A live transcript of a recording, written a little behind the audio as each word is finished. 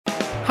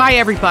Hi,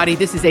 everybody.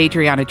 This is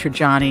Adriana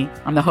Trajani.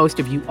 I'm the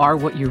host of You Are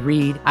What You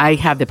Read. I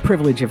have the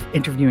privilege of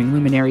interviewing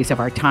luminaries of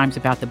our times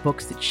about the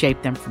books that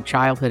shaped them from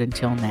childhood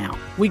until now.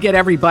 We get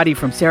everybody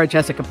from Sarah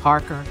Jessica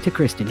Parker to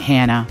Kristen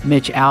Hanna,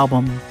 Mitch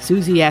Albom,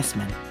 Susie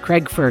Essman,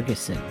 Craig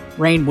Ferguson,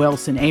 Rainn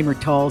Wilson, Amor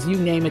Tolls, you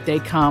name it, they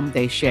come,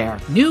 they share.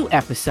 New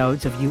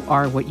episodes of You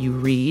Are What You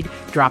Read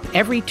drop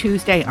every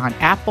Tuesday on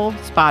Apple,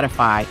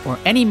 Spotify, or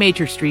any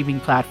major streaming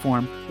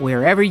platform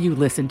wherever you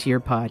listen to your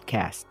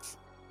podcasts.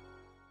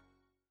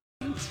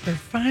 Thanks for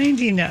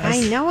finding us.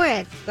 I know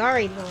it.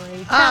 Sorry,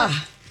 Lori.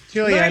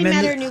 Julia, Lori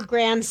met her new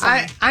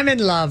grandson. I'm in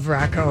love,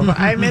 Rocco.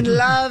 I'm in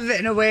love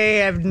in a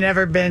way I've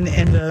never been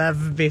in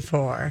love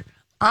before.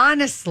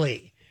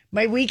 Honestly,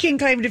 my weekend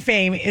claim to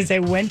fame is I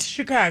went to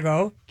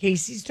Chicago.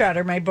 Casey's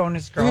daughter, my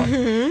bonus girl,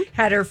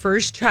 had her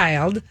first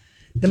child,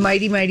 the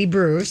mighty, mighty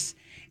Bruce.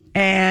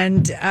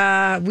 And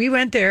we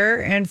went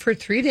there, and for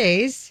 3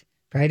 days,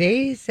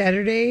 Friday,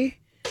 Saturday,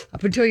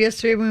 up until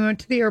yesterday when we went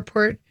to the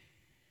airport,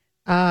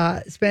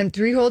 spent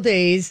 3 whole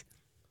days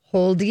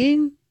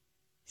holding,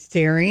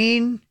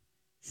 staring,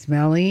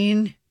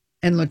 smelling,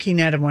 and looking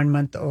at a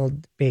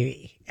 1-month-old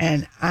baby.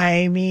 And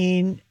I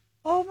mean,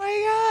 oh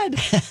my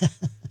God.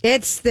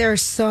 They're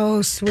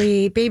so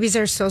sweet. Babies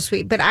are so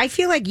sweet. But I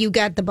feel like you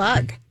got the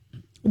bug.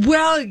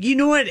 Well, you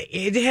know what?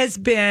 It has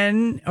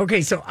been,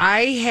 okay, so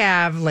I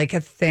have like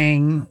a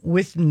thing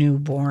with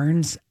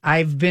newborns.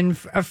 I've been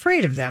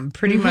afraid of them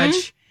pretty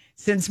much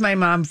since my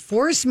mom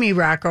forced me,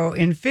 Rocco,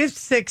 in 5th,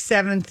 6th,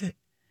 7th,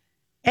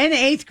 and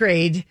 8th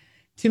grade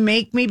to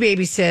make me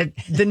babysit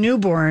the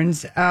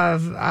newborns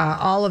of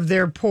all of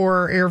their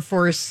poor Air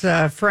Force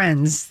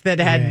friends that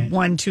had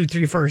 1, 2,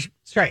 3, 4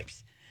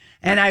 stripes.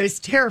 And I was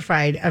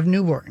terrified of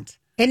newborns.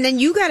 And then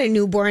you got a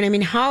newborn. I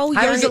mean, how young?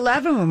 I was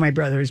 11 when my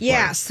brother was born.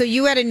 Yeah, so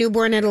you had a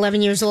newborn at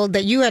 11 years old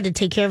that you had to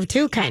take care of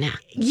too, kind of.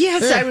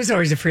 Yes, I was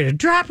always afraid of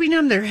dropping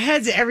them, their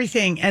heads,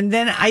 everything. And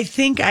then I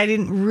think I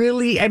didn't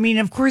really, I mean,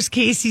 of course,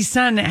 Casey's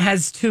son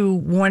has 2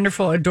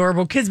 wonderful,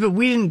 adorable kids, but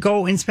we didn't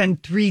go and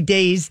spend 3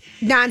 days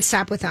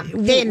nonstop with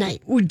them, day and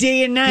night.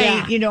 Day and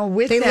night, you know,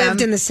 with them. They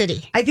lived in the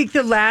city. I think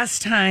the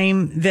last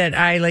time that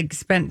I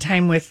spent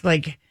time with, I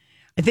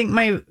think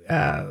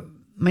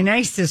my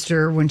nice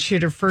sister, when she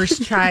had her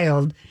first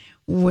child,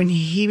 when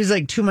he was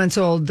 2 months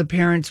old, the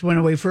parents went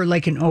away for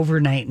an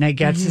overnight, and I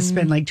got to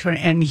spend 20,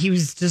 and he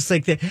was just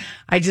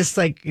I just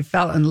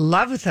fell in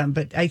love with him.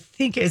 But I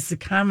think it's the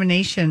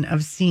combination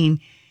of seeing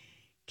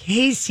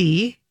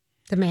Casey,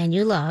 the man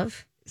you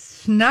love,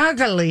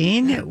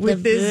 snuggling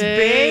with this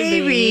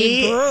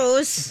baby,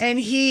 Bruce, and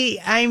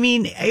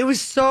it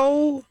was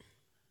so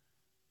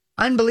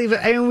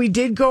unbelievable. I mean, we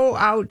did go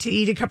out to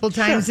eat a couple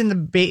times, and the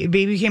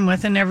baby came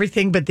with and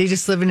everything, but they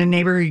just live in a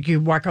neighborhood. You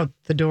walk out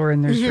the door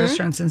and there's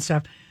restaurants and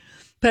stuff.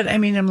 But I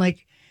mean, I'm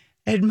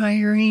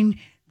admiring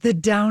the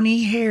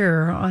downy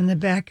hair on the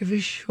back of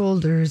his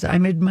shoulders.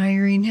 I'm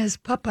admiring his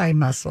Popeye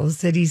muscles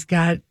that he's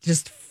got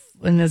just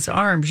in his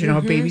arms. You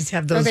know, babies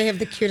have those. They have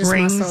the cutest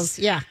rings muscles.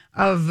 Yeah.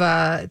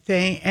 Of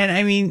thing. And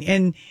I mean,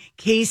 and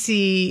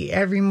Casey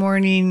every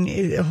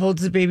morning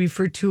holds the baby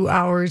for 2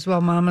 hours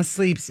while mama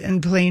sleeps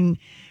and playing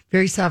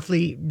very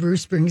softly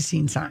Bruce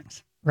Springsteen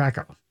songs.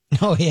 Rocco.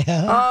 Oh,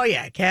 yeah. Oh,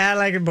 yeah.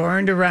 Cadillac,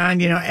 Born to Run,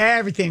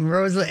 everything.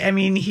 Rosalie. I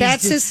mean,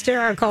 that's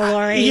hysterical,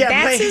 Lori.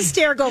 That's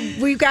hysterical.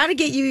 We've got to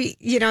get you,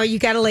 you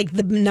got to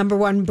the number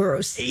one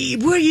Bruce.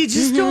 Well, you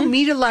just don't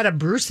meet a lot of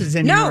Bruces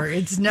anymore. No,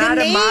 it's not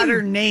a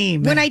modern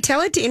name. When I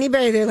tell it to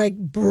anybody, they're like,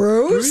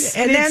 Bruce?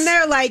 And then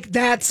they're like,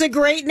 that's a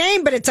great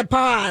name, but it's a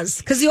pause.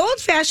 Because the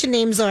old-fashioned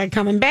names are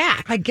coming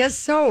back. I guess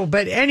so.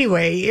 But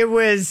anyway, it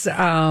was...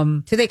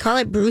 Do they call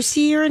it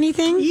Brucey or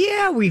anything?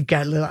 Yeah, we've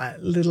got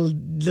little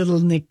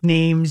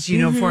nicknames. For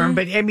them,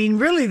 but I mean,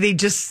 really, they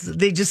just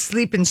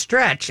sleep and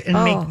stretch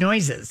and make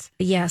noises.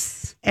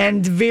 Yes,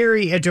 and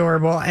very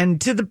adorable,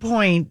 and to the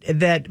point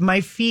that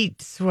my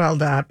feet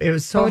swelled up. It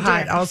was so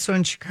hot. Also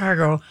in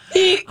Chicago,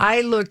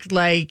 I looked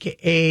like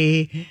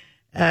a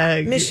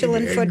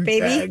Michelin foot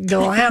baby.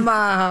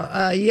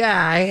 Glamour.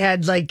 Yeah, I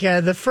had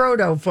the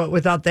Frodo foot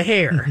without the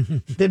hair.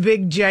 The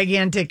big,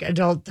 gigantic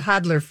adult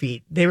toddler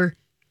feet. They were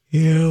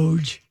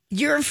huge.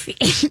 Your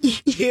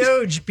feet.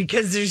 Huge,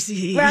 because there's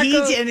heat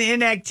and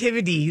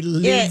inactivity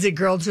leads a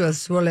girl to a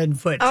swollen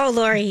foot. Oh,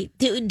 Lori,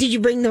 did you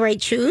bring the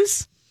right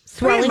shoes?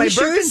 Swelling shoes?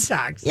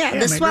 Birkenstocks. Yeah,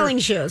 the swelling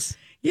shoes.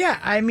 Yeah,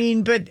 I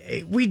mean, but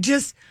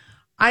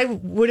I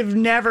would have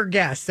never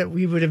guessed that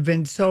we would have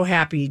been so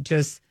happy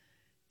just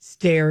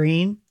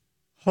staring,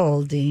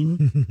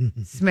 holding,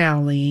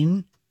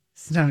 smelling,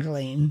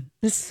 snuggling.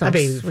 It's so a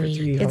baby sweet. For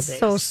 3 whole it's days.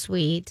 So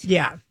sweet.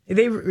 Yeah, it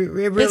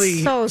really.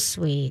 It's so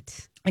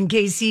sweet. And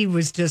Casey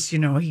was just,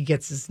 he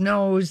gets his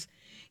nose,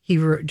 he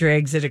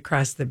drags it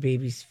across the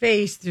baby's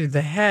face, through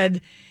the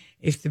head.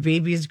 If the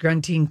baby is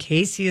grunting,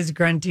 Casey is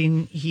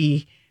grunting.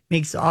 He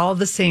makes all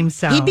the same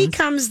sounds. He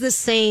becomes the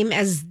same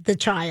as the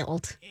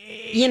child.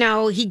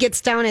 He gets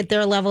down at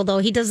their level, though.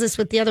 He does this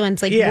with the other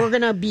ones. We're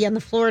going to be on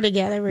the floor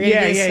together. We're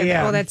gonna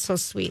yeah. Oh, that's so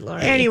sweet,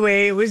 Lori.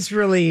 Anyway, it was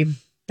really,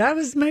 that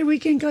was my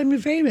weekend claim to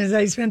fame, is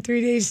I spent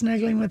 3 days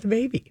snuggling with the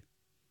baby.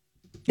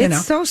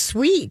 It's so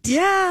sweet.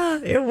 Yeah,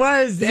 it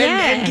was. Yeah.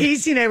 And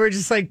Casey and I were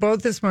just like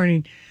both this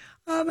morning.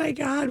 Oh my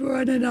God, we're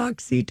on an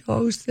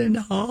oxytocin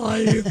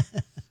high.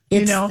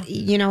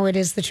 It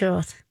is the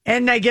truth.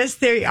 And I guess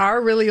they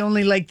are really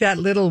only like that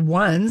little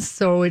once,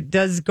 so it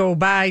does go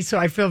by. So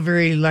I feel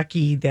very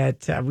lucky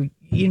that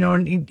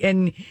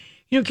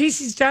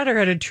Casey's daughter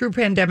had a true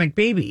pandemic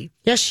baby.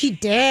 Yes, she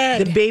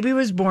did. The baby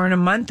was born a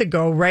month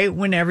ago, right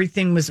when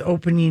everything was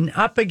opening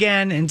up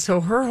again. And so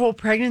her whole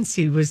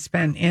pregnancy was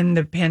spent in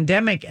the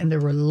pandemic. And there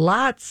were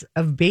lots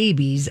of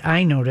babies,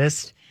 I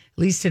noticed,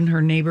 at least in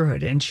her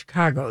neighborhood in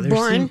Chicago.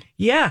 Born?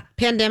 Yeah.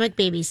 Pandemic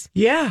babies.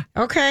 Yeah.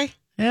 Okay.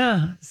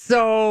 Yeah.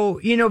 So,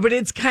 but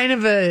it's kind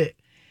of it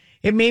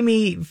made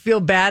me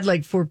feel bad,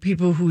 like for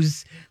people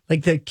whose,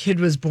 like the kid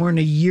was born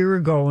a year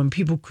ago and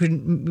people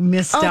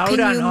missed out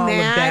on all of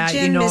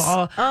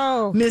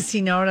that,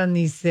 missing out on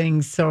these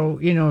things. So,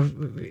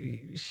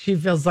 she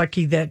feels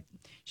lucky that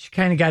she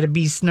kind of got to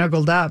be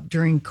snuggled up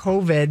during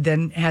COVID,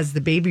 then has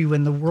the baby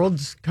when the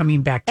world's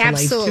coming back to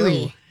life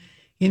too.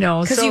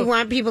 Because you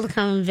want people to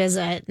come and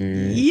visit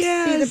and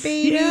see the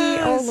baby.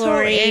 Yeah. Oh,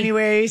 Lori. So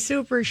anyway,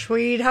 super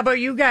sweet. How about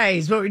you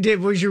guys?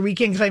 Was your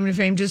weekend claim to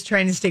fame just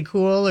trying to stay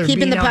cool or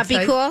keeping the puppy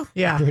outside? cool?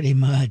 Yeah, pretty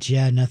much.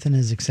 Yeah, nothing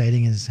as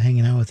exciting as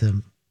hanging out with a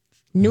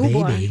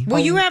newborn. Baby. Well,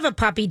 you have a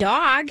puppy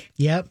dog.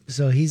 Yep.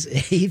 So he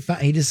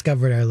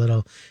discovered our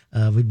little.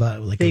 We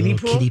bought like baby a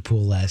little pool? kiddie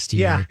pool last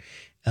year. Yeah.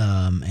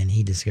 And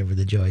he discovered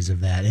the joys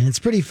of that. And it's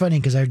pretty funny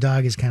because our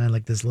dog is kind of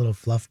like this little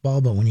fluff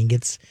ball, but when he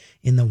gets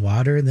in the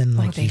water, then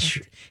like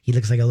he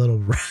looks like a little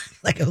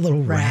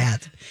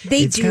rat.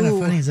 It's kind of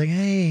funny. It's like,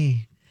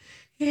 hey,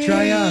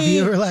 dry off.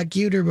 You were a lot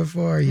cuter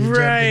before you jumped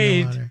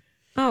in the water.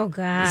 Oh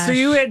gosh. So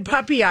you had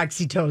puppy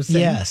oxytocin.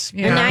 Yes.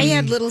 And I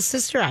had little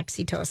sister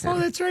oxytocin. Oh,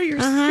 that's right. Your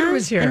sister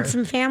was here. And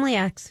some family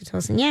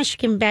oxytocin. Yeah, she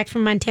came back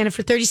from Montana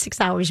for 36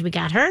 hours. We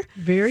got her.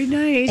 Very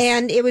nice.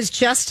 And it was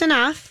just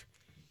enough.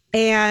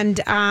 And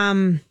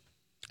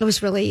it was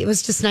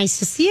just nice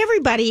to see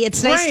everybody.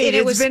 It's nice. Right.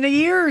 It's been a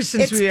year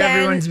since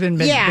everyone's been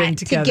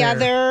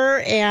together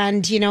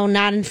and,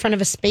 not in front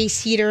of a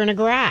space heater in a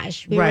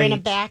garage. We were in a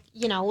back,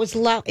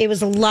 it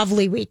was a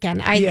lovely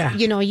weekend.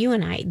 You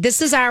and I.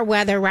 This is our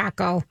weather,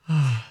 Rocco.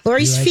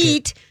 Lori's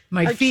feet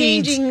are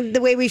changing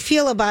the way we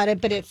feel about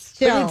it, but it's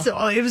still.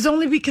 But it was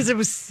only because it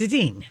was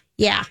sitting.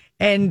 Yeah.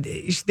 And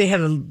they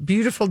had a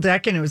beautiful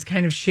deck and it was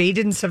kind of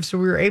shaded and stuff. So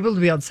we were able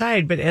to be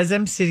outside. But as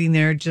I'm sitting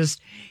there,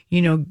 just,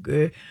 with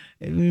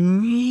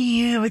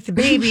the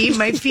baby,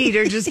 my feet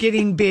are just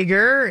getting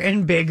bigger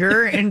and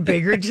bigger and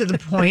bigger to the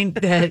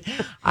point that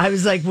I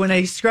was like, when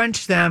I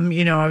scrunched them,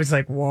 I was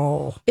like,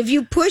 whoa. If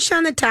you push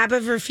on the top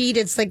of her feet,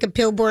 it's like a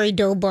Pillsbury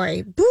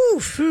Doughboy.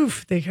 Boof.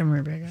 Poof. They come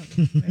right back up.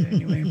 But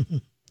anyway.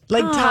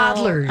 Like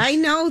toddlers. I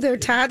know. They're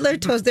toddler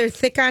toes. They're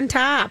thick on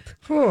top.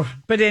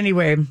 But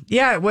anyway,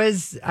 yeah, it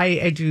was.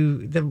 I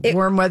do the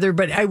warm weather.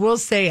 But I will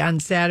say on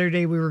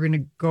Saturday, we were going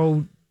to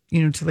go,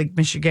 to Lake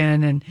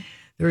Michigan. And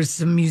there was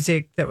some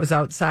music that was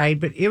outside.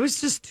 But it was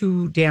just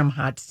too damn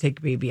hot to take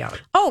a baby out.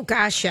 Oh,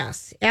 gosh,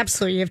 yes.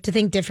 Absolutely. You have to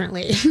think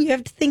differently. You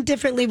have to think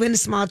differently when a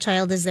small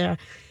child is there.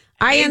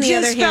 On the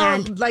other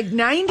hand, like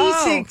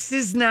 96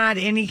 is not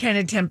any kind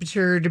of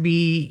temperature to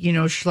be,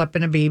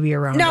 schlepping a baby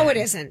around. No, it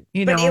isn't.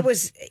 But it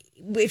was,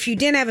 if you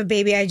didn't have a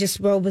baby, I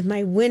just rolled with my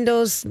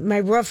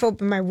roof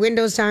open, my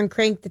windows down,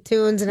 cranked the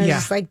tunes, and I was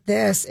just like,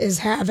 this is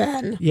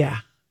heaven. Yeah.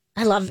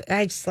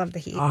 I just love the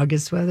heat.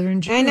 August weather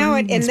in June. I know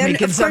it. And it's then,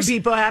 making of some course,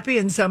 people happy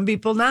and some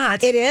people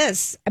not. It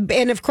is.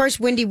 And of course,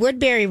 Wendy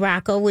Woodbury,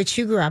 Rocco, which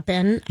you grew up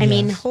in. I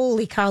mean,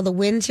 holy cow, the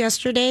winds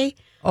yesterday.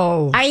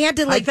 Oh, I had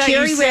to I thought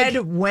you said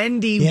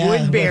Wendy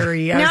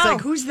Woodbury. I was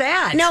like, who's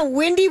that? No,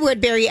 Wendy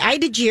Woodbury. I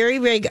had to jerry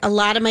rig a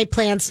lot of my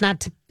plants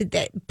not to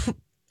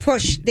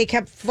push. They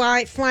kept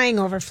flying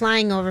over.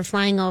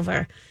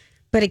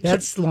 But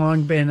that's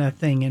long been a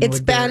thing in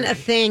Woodbury. Been a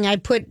thing. I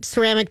put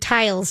ceramic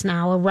tiles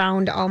now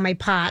around all my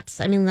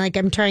pots. I mean, like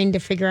I'm trying to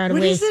figure out a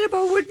way. What is it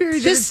about Woodbury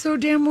that it's so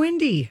damn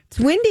windy? It's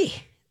windy.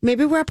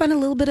 Maybe we're up on a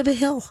little bit of a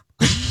hill.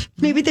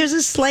 Maybe there's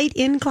a slight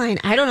incline.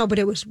 I don't know, but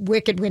it was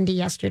wicked windy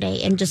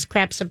yesterday and just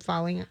crap some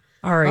falling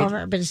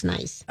over. But it's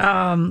nice.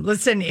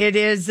 Listen, it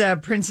is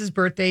Prince's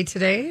birthday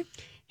today.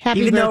 Happy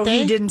Even birthday. though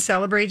he didn't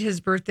celebrate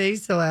his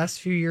birthdays the last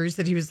few years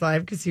that he was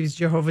live because he was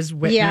Jehovah's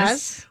Witness.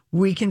 Yes.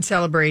 We can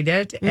celebrate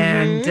it. Mm-hmm.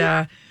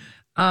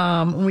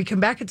 And when we come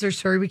back, it's our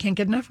story we can't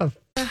get enough of.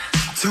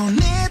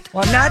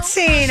 Well, I'm not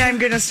saying I'm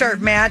going to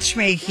start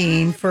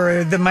matchmaking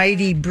for the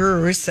mighty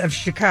Bruce of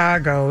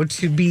Chicago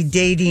to be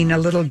dating a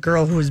little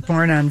girl who was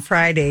born on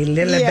Friday,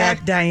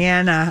 Lilibet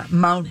Diana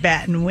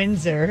Mountbatten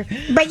Windsor.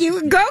 But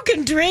a girl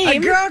can dream. A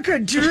girl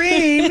could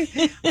dream.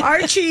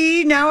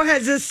 Archie now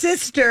has a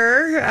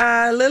sister,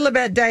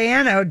 Lilibet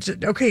Diana.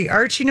 Okay,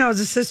 Archie now has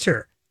a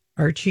sister,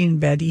 Archie and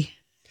Betty.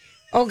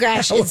 Oh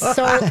gosh,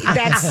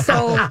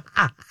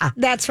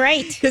 that's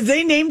right. Because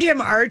they named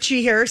him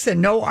Archie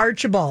Harrison, no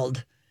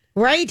Archibald.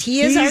 Right,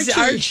 he's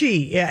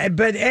Archie. Yeah,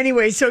 but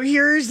anyway, so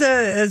here's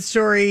a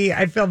story.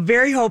 I feel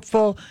very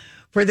hopeful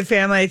for the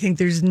family. I think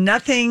there's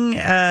nothing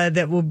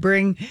that will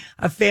bring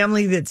a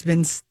family that's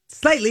been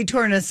slightly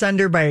torn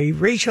asunder by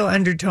racial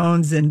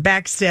undertones and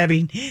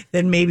backstabbing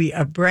than maybe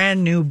a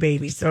brand new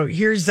baby. So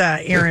here's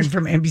Aaron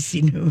from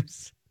NBC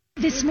News.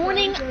 This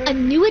morning, a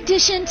new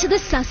addition to the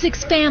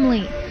Sussex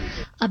family.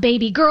 A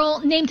baby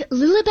girl named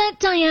Lilibet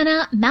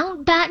Diana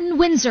Mountbatten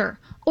Windsor,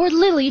 or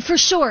Lily for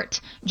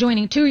short,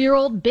 joining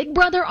 2-year-old big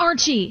brother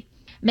Archie.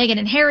 Meghan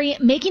and Harry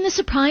making the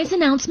surprise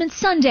announcement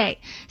Sunday,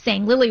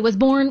 saying Lily was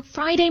born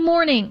Friday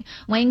morning,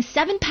 weighing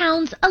 7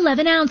 pounds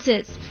 11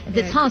 ounces at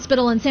this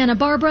hospital in Santa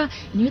Barbara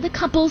near the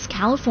couple's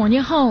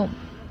California home.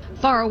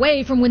 Far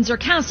away from Windsor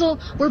Castle,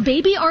 where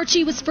baby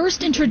Archie was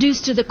first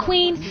introduced to the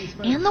Queen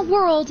and the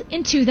world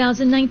in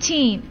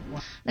 2019.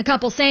 The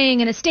couple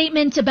saying in a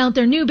statement about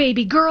their new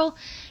baby girl,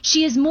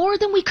 "She is more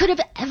than we could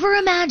have ever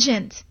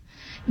imagined."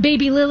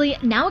 Baby Lily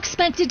now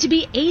expected to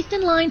be 8th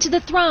in line to the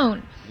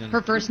throne.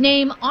 Her first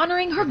name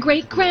honoring her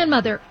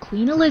great-grandmother,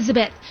 Queen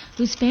Elizabeth,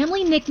 whose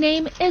family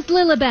nickname is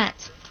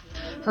Lilibet.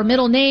 Her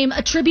middle name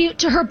a tribute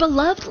to her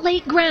beloved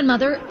late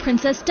grandmother,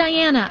 Princess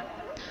Diana.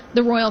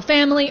 The royal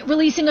family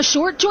releasing a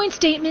short joint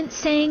statement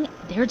saying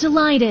they're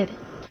delighted.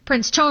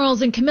 Prince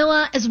Charles and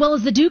Camilla, as well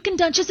as the Duke and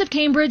Duchess of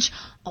Cambridge,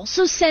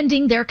 also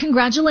sending their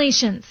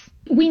congratulations.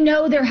 We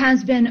know there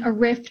has been a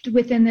rift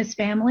within this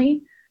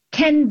family.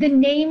 Can the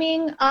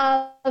naming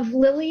of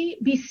Lily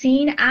be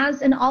seen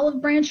as an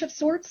olive branch of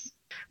sorts?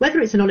 Whether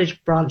it's an olive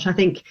branch, I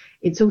think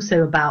it's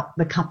also about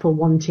the couple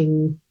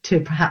wanting to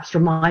perhaps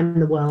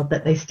remind the world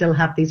that they still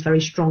have these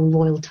very strong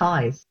royal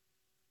ties.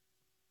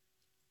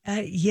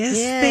 Yes,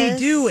 they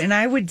do. And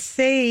I would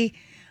say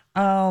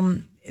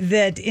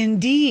that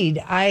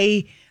indeed,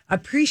 I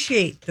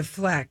appreciate the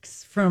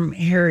flex from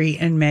Harry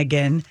and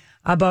Meghan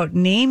about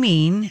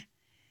naming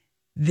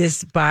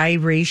this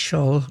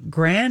biracial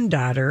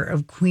granddaughter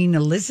of Queen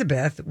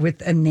Elizabeth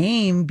with a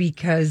name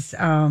because,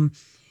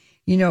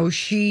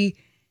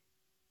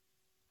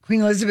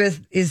 Queen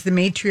Elizabeth is the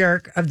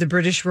matriarch of the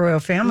British royal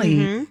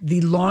family,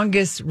 the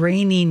longest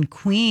reigning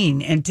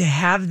queen. And to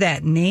have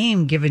that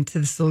name given to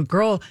this little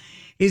girl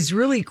is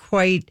really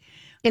quite...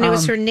 And it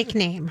was her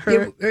nickname.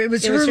 It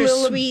was her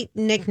sweet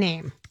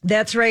nickname.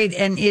 That's right.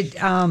 And it,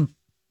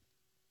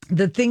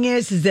 the thing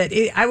is that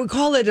I would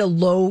call it a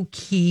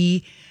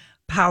low-key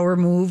power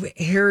move.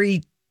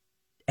 Harry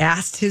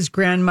asked his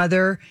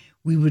grandmother,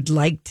 we would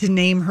like to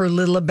name her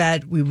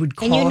Lilibet. We would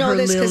call her Lily. And you know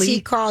this because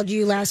he called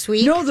you last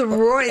week? No,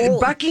 the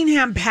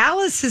Buckingham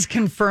Palace has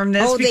confirmed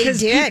this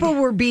because people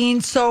were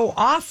being so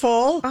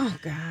awful. Oh,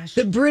 gosh.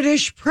 The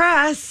British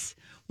press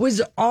was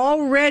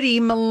already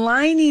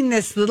maligning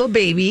this little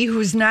baby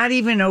who's not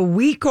even a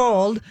week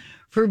old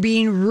for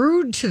being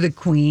rude to the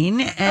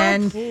Queen.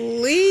 And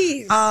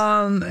please.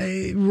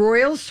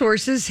 Royal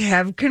sources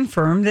have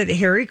confirmed that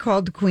Harry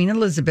called Queen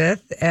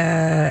Elizabeth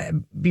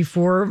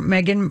before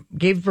Meghan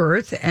gave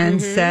birth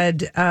and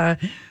said,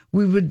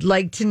 we would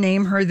like to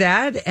name her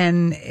that.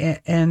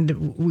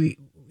 And we,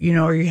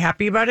 are you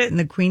happy about it? And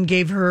the Queen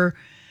gave her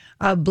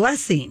a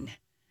blessing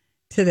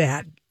to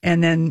that.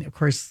 And then, of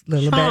course,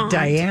 Lilibet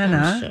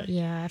Diana.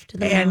 After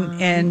that.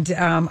 And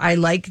I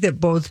like that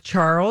both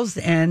Charles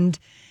and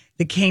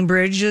the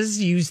Cambridges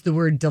used the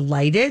word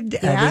delighted.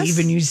 They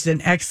even used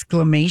an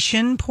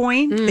exclamation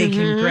point. They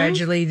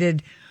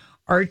congratulated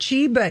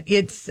Archie. But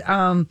it's,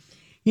 Lily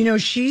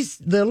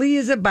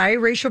is a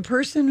biracial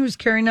person who's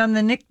carrying on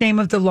the nickname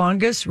of the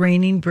longest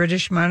reigning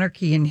British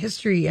monarchy in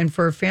history. And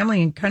for a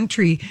family and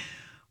country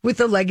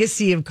with a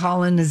legacy of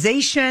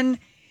colonization,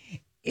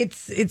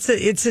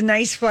 it's a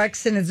nice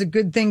flex, and it's a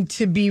good thing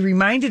to be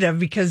reminded of,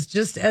 because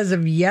just as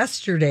of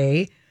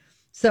yesterday,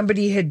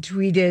 somebody had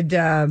tweeted,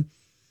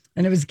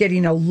 and it was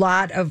getting a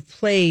lot of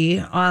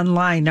play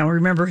online. Now,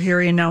 remember,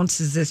 Harry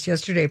announces this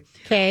yesterday.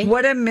 Okay.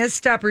 What a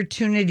missed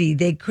opportunity.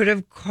 They could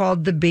have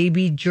called the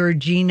baby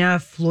Georgina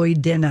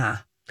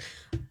Floydina.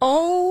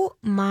 Oh,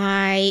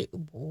 my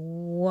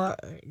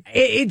word.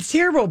 It's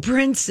terrible.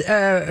 Prince,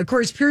 of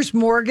course, Piers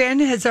Morgan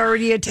has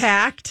already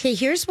attacked. Okay,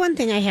 here's one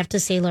thing I have to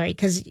say, Lori,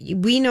 because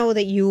we know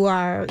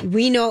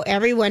that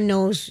everyone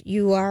knows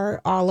you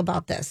are all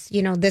about this.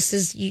 This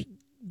is...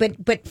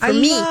 But for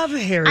me, I love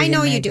Harry. I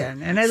know and you Meghan,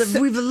 do,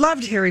 and we've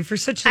loved Harry for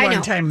such a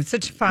long time with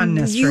such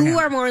fondness. You for him.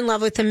 are more in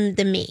love with him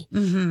than me,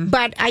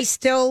 but I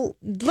still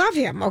love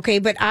him. Okay,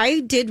 but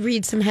I did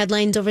read some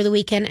headlines over the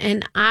weekend,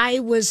 and I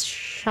was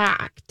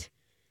shocked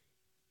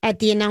at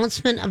the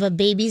announcement of a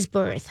baby's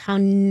birth. How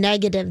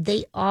negative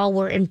they all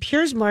were, and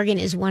Piers Morgan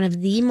is one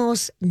of the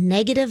most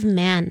negative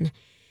men.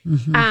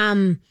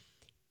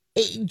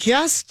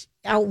 Just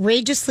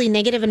outrageously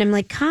negative, and I'm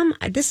like,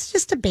 this is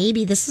just a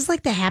baby. This is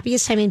like the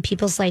happiest time in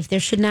people's life. There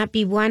should not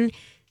be one.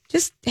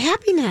 Just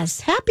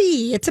happiness.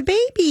 Happy. It's a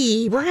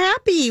baby. We're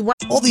happy.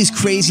 All these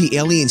crazy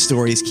alien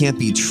stories can't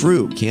be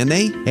true, can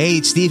they? Hey,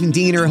 it's Stephen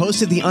Diener,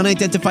 host of the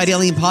Unidentified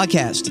Alien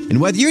Podcast. And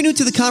whether you're new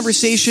to the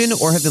conversation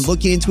or have been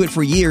looking into it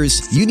for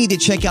years, you need to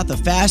check out the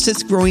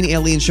fastest growing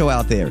alien show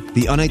out there,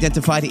 the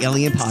Unidentified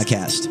Alien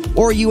Podcast,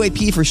 or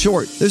UAP for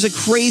short. There's a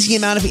crazy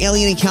amount of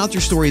alien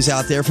encounter stories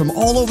out there from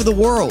all over the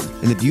world.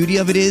 And the beauty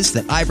of it is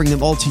that I bring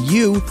them all to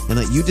you and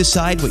let you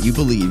decide what you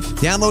believe.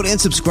 Download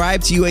and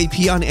subscribe to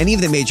UAP on any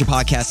of the major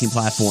podcast podcasting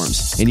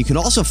platforms. And you can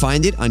also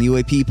find it on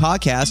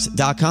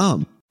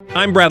UAPpodcast.com.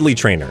 I'm Bradley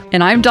Trainer.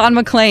 And I'm Don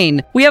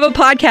McClain. We have a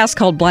podcast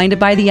called Blinded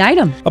by the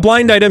Item. A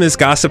blind item is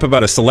gossip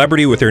about a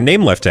celebrity with their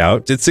name left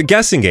out. It's a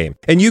guessing game,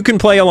 and you can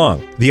play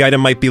along. The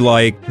item might be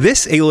like,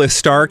 this A-list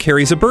star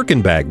carries a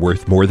Birkin bag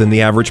worth more than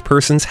the average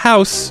person's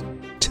house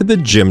to the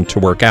gym to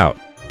work out.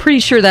 Pretty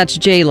sure that's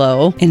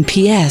J-Lo. And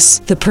P.S.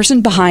 the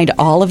person behind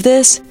all of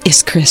this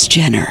is Kris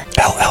Jenner,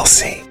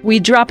 LLC. We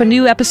drop a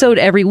new episode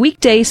every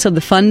weekday so the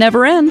fun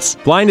never ends.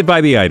 Blinded by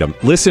the Item.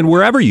 Listen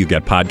wherever you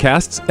get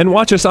podcasts and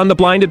watch us on the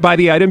Blinded by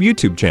the Item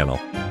YouTube channel.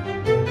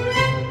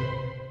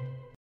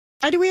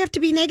 Why do we have to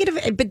be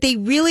negative? But they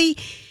really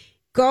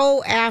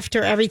go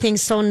after everything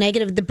so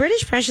negative. The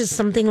British press is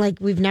something like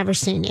we've never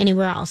seen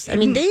anywhere else. I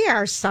mean, they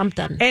are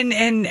something.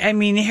 And I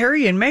mean,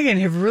 Harry and Meghan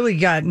have really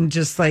gotten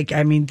just like,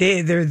 I mean,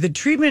 they're the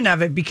treatment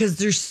of it, because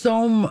there's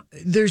so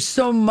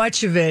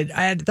much of it.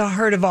 At the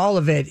heart of all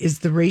of it is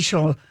the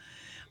racial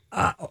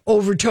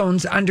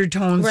overtones,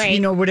 undertones, right. You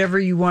know, whatever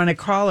you want to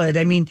call it.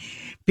 I mean,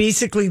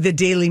 basically, the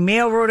Daily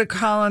Mail wrote a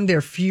column. They're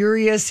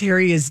furious.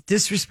 Harry has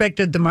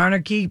disrespected the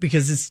monarchy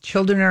because his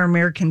children are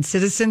American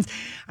citizens.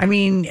 I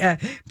mean,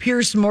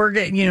 Piers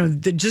Morgan, you know,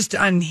 just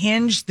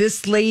unhinged.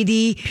 This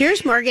lady.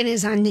 Piers Morgan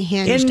is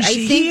unhinged.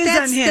 I think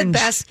that's unhinged. The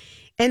best.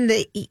 And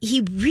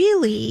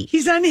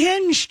he's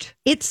unhinged.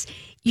 It's,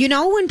 you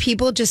know, when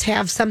people just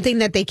have something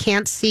that they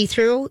can't see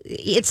through,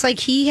 it's like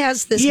he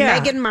has this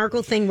Meghan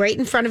Markle thing right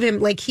in front of him.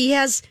 Like he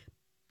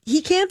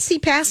can't see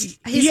past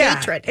his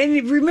hatred.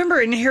 And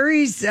remember, in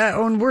Harry's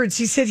own words,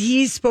 he said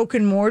he's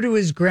spoken more to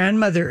his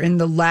grandmother in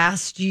the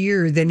last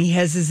year than he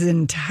has his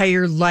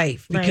entire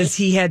life, because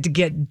he had to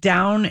get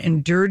down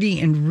and dirty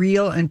and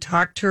real and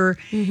talk to her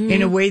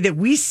in a way that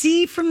we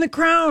see from the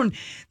Crown.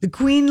 The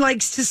Queen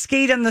likes to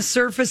skate on the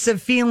surface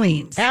of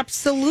feelings.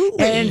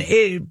 Absolutely.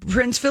 And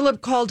Prince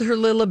Philip called her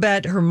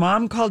Lilibet. Her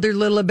mom called her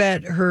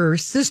Lilibet. Her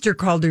sister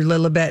called her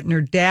Lilibet. And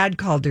her dad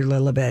called her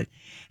Lilibet.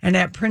 And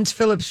at Prince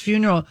Philip's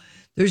funeral,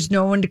 there's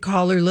no one to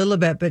call her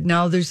Lilibet, but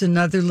now there's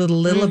another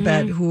little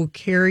Lilibet who will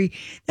carry.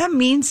 That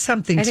means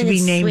something to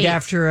be named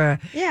after a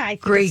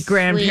great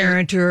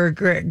grandparent or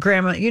a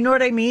grandma. You know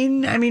what I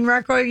mean? I mean,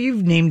 Rocco,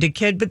 you've named a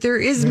kid, but there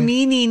is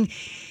meaning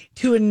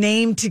to a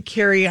name to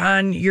carry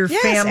on your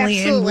family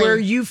and where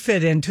you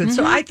fit into it.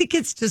 So I think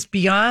it's just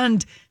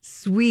beyond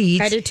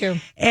sweet. I do too.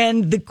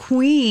 And the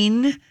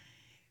Queen,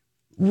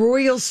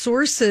 royal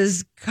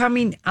sources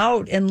coming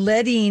out and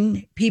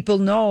letting people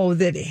know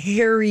that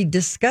Harry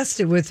discussed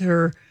it with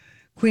her,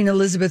 Queen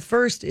Elizabeth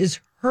I, is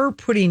her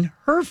putting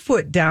her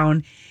foot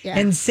down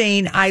and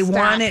saying, I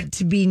want it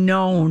to be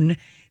known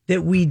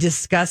that we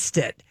discussed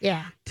it.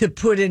 Yeah. To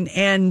put an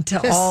end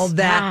to all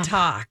that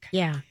talk.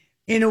 Yeah.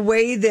 In a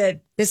way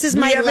that this is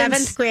my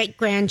 11th great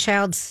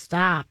grandchild.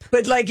 Stop.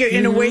 But like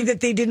in a way that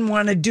they didn't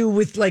want to do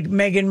with like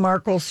Meghan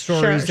Markle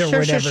stories or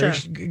whatever.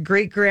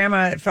 Great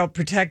grandma felt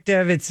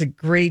protective. It's a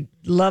great,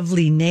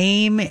 lovely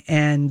name,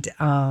 and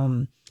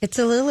it's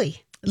a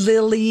Lily.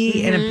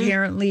 Lily, and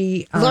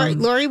apparently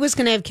Lori was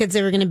going to have kids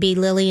that were going to be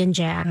Lily and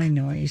Jack. I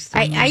know.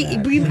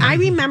 I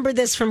remember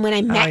this from when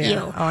I met you.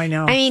 Oh, I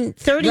know. I mean,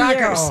 30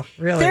 years.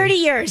 Really? 30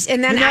 years.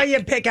 And then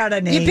you pick out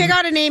a name. You pick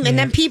out a name, and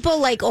then people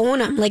like own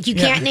them. Like you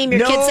can't name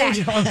your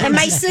kids that. And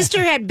my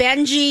sister had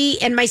Benji,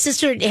 and my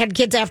sister had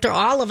kids after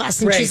all of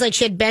us. And she's like,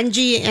 she had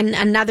Benji and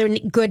another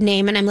good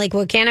name. And I'm like,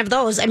 well, can't have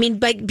those. I mean,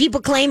 but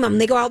people claim them.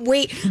 They go out,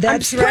 wait,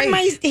 that's I'm putting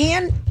my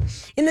hand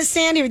in the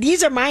sand here.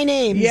 These are my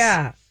names.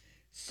 Yeah.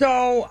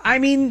 So, I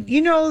mean,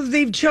 you know,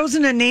 they've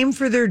chosen a name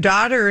for their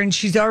daughter, and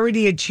she's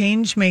already a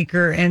change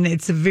maker, and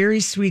it's a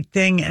very sweet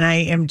thing. And I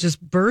am just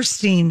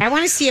bursting. I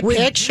want to see a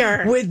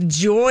picture. With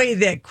joy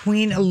that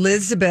Queen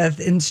Elizabeth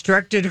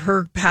instructed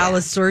her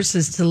palace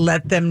sources to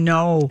let them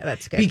know.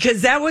 That's good.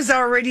 Because that was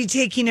already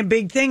taking a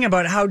big thing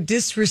about how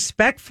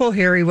disrespectful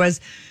Harry was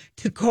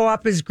to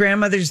co-op his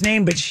grandmother's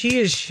name, but she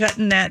is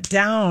shutting that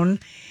down.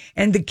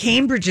 And the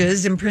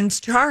Cambridges and Prince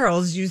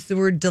Charles used the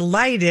word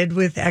delighted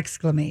with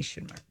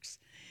exclamation marks.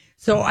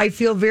 So I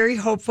feel very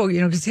hopeful,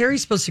 you know, because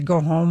Harry's supposed to go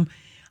home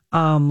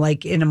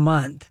like in a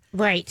month.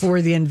 Right.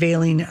 For the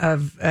unveiling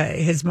of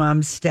his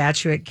mom's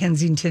statue at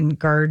Kensington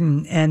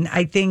Garden. And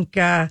I think,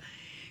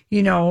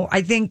 you know,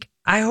 I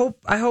hope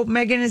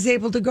Meghan is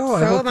able to go.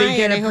 I hope they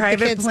get a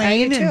private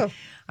plane. And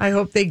I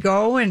hope they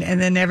go and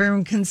then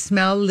everyone can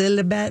smell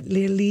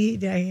Lily,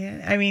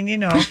 Diana. I mean, you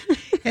know,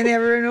 and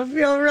everyone will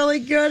feel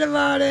really good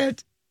about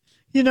it.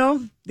 You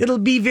know, it'll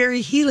be very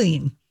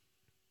healing.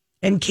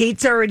 And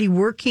Kate's already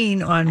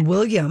working on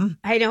William.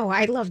 I know.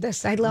 I love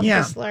this. I love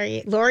this,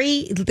 Lori.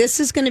 Lori,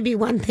 this is going to be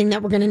one thing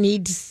that we're going to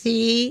need to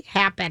see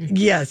happen.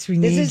 Yes, we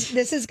need.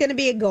 This is going to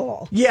be a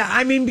goal. Yeah,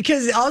 I mean,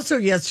 because also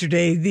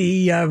yesterday,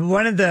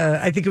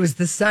 I think it was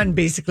The Sun,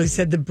 basically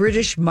said the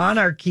British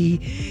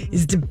monarchy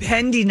is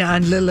depending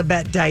on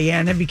Lilibet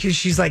Diana because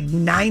she's like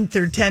 9th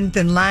or 10th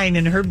in line,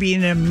 and her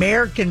being an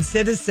American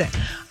citizen.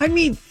 I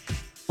mean,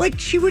 like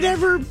she would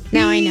ever be.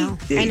 No, I know.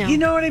 You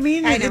know what I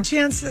mean? I know. The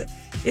chance that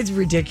it's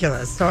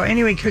ridiculous. So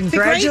anyway,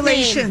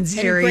 congratulations,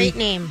 Harry. Great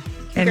name.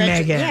 and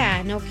Megan.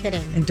 Yeah, no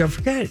kidding. And don't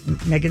forget,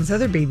 Megan's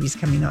other baby's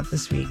coming out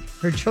this week.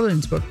 Her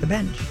children's book, The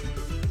Bench.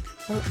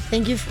 Well,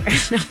 thank you for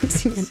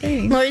announcing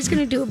it. Lori's going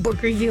to do a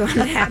book review on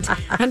that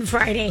on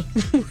Friday.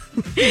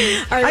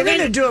 I'm going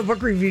to do a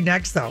book review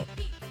next, though.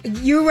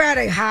 You read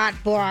a hot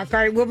book. All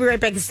right, we'll be right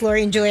back. It's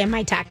Lori and Julia on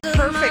My Talk.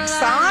 Perfect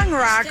song,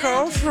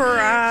 Rocco, for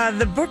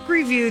the book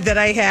review that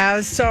I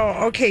have.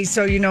 So,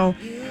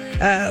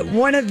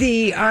 one of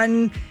the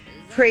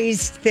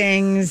unpraised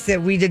things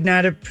that we did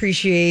not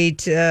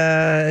appreciate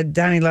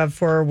Donnie Love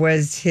for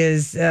was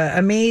his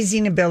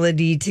amazing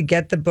ability to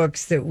get the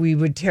books that we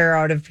would tear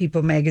out of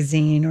People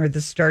magazine or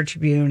the Star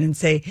Tribune and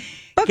say,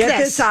 book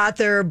this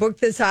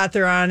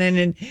author on,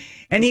 and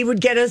he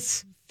would get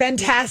us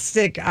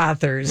fantastic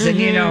authors.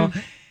 And,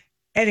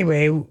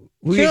 anyway.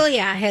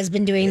 Julia has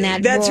been doing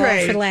that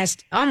for the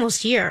last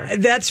almost year.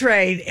 That's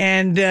right.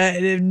 And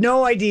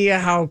no idea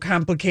how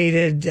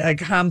complicated,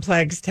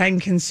 complex,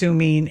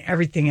 time-consuming,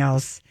 everything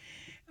else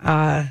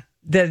that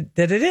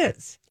it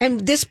is.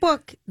 And this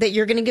book that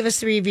you're going to give us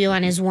the review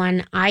on is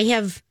one I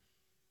have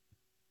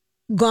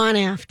gone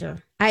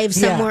after. I have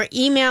sent more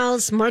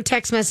emails, more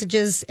text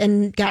messages,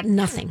 and got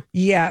nothing.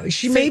 Yeah,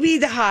 she may be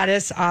the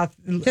hottest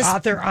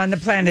author on the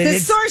planet.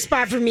 It's a sore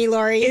spot for me,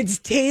 Lori. It's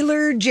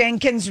Taylor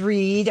Jenkins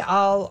Reid.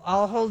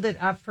 I'll hold it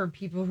up for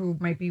people who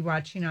might be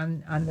watching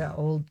on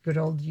the good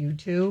old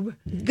YouTube.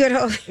 The good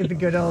old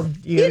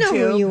YouTube. You know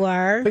who you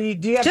are.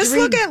 But do you have just to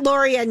look at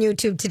Lori on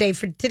YouTube today.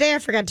 For today, I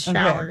forgot to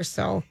shower. Okay.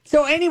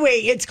 So anyway,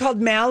 it's called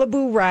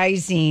Malibu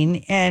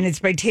Rising, and it's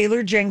by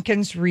Taylor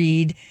Jenkins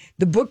Reid.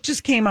 The book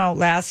just came out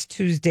last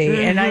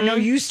Tuesday, and I know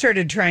you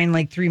started trying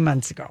like 3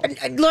 months ago.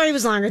 Lori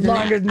was longer than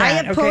that. I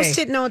had okay.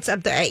 Post-it notes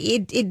up there.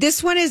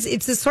 This one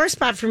it's a sore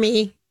spot for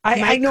me.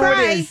 I know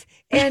it is.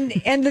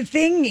 And the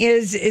thing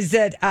is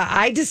that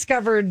I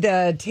discovered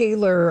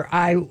Taylor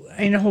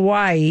in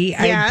Hawaii.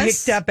 Yes. I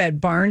picked up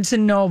at Barnes &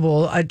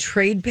 Noble a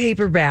trade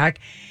paperback,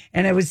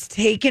 and I was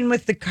taken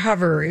with the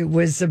cover. It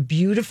was a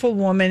beautiful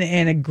woman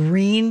in a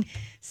green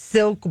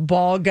silk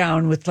ball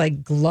gown with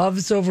like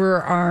gloves over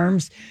her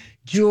arms,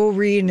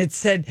 jewelry, and it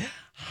said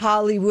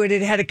Hollywood.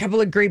 It had a couple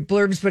of great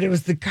blurbs, but it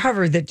was the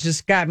cover that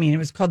just got me. And it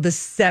was called The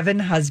 7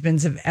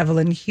 Husbands of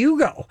Evelyn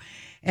Hugo.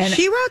 And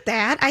she wrote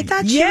that. I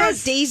thought she wrote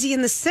Daisy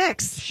and the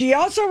Six. She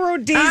also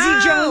wrote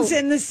Daisy Jones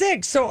and the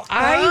Six. So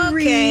I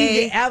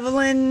read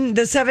Evelyn,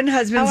 The 7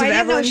 Husbands of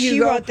Evelyn Hugo. She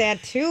wrote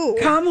that too.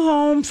 Come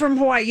home from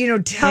Hawaii,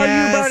 tell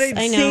you about it.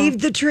 Save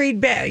the trade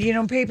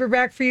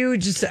paperback for you.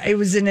 It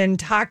was an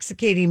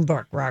intoxicating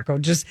book, Rocco.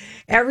 Just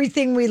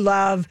everything we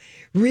love.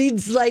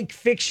 Reads like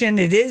fiction.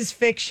 It is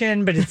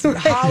fiction, but it's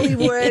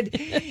Hollywood.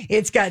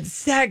 It's got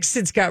sex.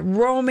 It's got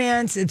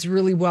romance. It's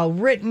really well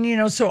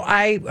written, So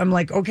I'm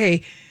like,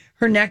 okay,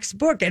 her next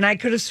book. And I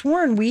could have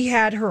sworn we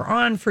had her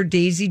on for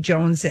Daisy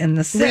Jones and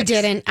the Six. We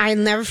didn't. I'll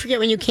never forget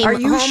when you came home. Are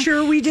you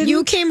sure we didn't?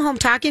 You came home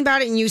talking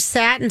about it, and you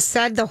sat and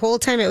said the whole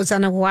time it was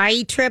on a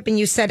Hawaii trip, and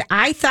you said,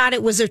 I thought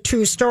it was a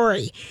true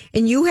story.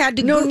 And you had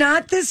to No,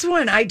 not this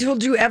one. I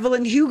told you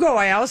Evelyn Hugo.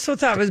 I also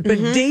thought it was, but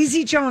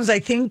Daisy Jones, I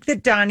think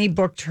that Donnie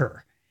booked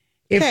her.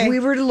 If we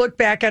were to look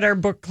back at our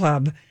book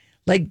club,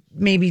 like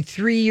maybe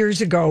 3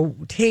 years ago,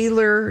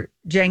 Taylor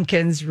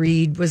Jenkins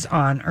Reid was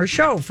on our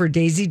show for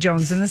Daisy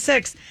Jones and the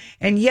Six.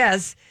 And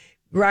yes,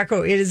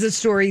 Rocco, it is a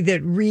story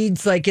that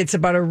reads like it's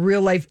about a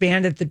real life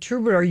band at the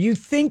Troubadour. You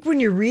think when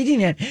you're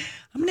reading it,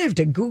 I'm going to have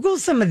to Google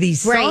some of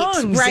these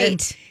songs. Right.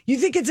 And you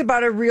think it's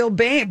about a real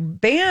band.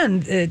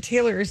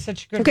 Taylor is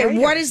such a good writer.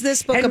 What is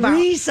this book about?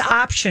 Reese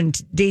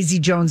optioned Daisy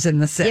Jones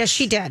and the Six. Yes,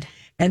 she did.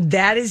 And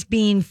that is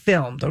being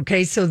filmed.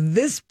 Okay, so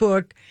this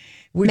book,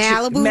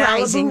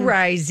 Malibu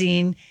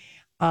Rising.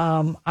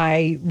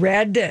 I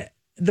read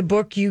the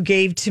book you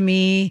gave to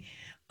me,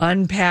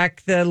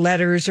 Unpack the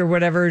Letters or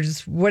whatever.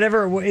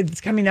 It's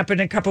coming up in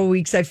a couple of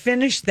weeks. I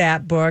finished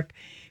that book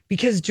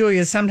because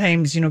Julia,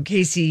 sometimes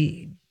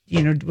Casey,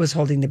 was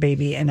holding the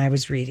baby and I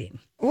was reading.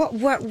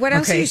 What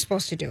else are you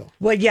supposed to do?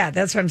 Well, yeah,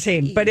 that's what I'm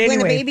saying. But anyway,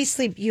 when the baby's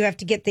asleep, you have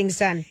to get things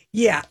done.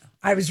 Yeah.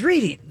 I was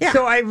reading. Yeah.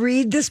 So I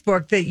read this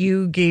book that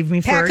you gave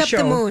me for a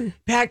show.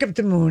 Pack Up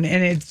the Moon.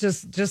 And it's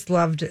just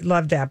loved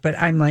that. But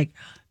I'm like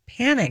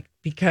panicked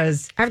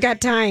because I've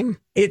got time.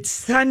 It's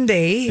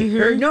Sunday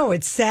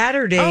it's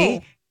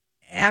Saturday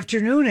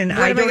afternoon and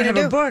I don't have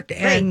a book.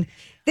 Right. And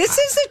this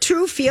is a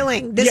true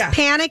feeling. This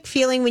panic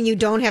feeling when you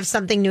don't have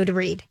something new to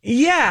read.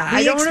 Yeah.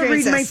 I don't want to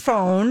read my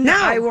phone. No.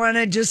 I want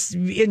to just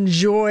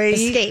enjoy.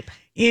 Escape.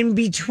 In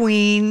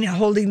between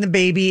holding the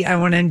baby, I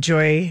want to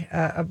enjoy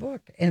a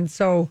book. And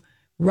so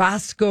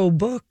Roscoe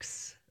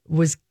Books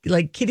was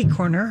like kitty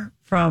corner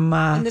from...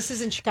 and this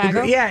is in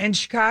Chicago? In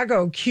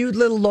Chicago. Cute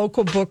little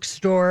local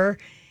bookstore.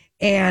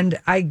 And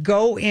I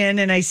go in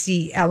and I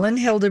see Ellen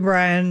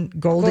Hildebrand,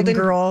 Golden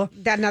Girl.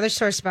 That another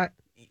sore spot.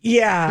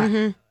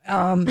 Yeah.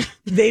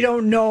 They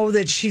don't know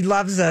that she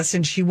loves us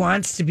and she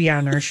wants to be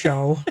on our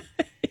show.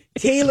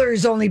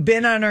 Taylor's only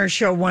been on our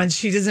show once.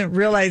 She doesn't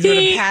realize what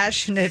a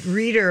passionate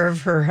reader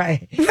of her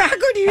I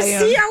Rocco, do you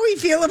see how we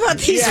feel about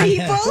these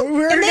people?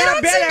 We're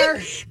not better.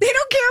 They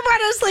don't care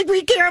about us like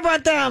we care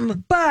about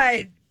them.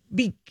 But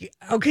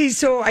Okay,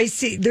 so I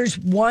see there's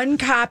one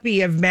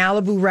copy of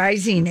Malibu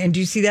Rising, and do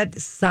you see that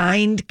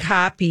signed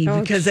copy?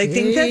 Because I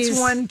think that's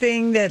one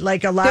thing that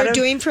like a lot they're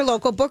doing for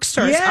local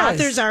bookstores. Yes.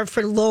 Authors are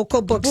for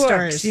local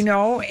bookstores,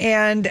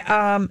 and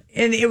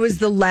it was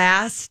the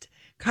last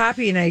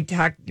copy, and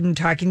I'm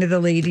talking to the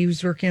lady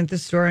who's working at the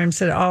store, and I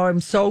said, "Oh, I'm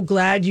so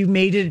glad you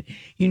made it."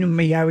 You know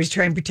me, I always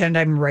try and pretend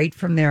I'm right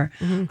from there.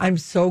 Mm-hmm. I'm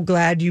so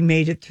glad you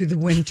made it through the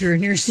winter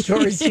in your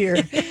stores here.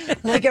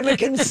 Like I'm a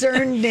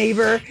concerned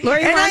neighbor.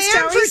 Lori and I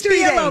am for 3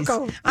 days.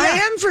 Local. Yeah. I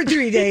am for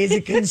 3 days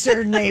a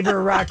concerned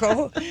neighbor,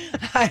 Rocco.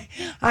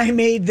 I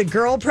made the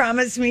girl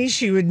promise me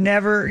she would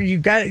never.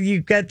 You've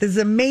got this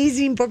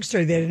amazing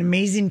bookstore. They had an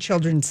amazing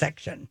children's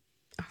section.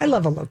 I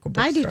love a local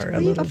bookstore. I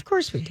do. Of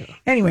course we do.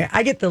 Anyway,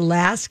 I get the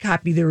last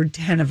copy. There were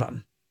 10 of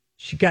them.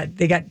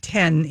 They got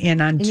 10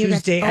 in on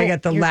Tuesday. I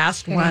got the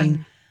last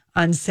one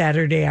on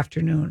Saturday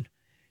afternoon.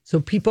 So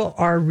people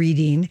are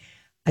reading.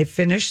 I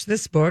finished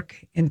this book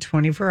in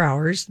 24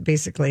 hours,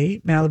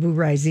 basically, Malibu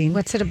Rising.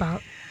 What's it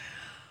about?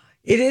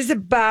 It is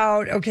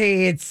about,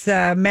 it's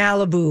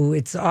Malibu.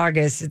 It's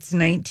August. It's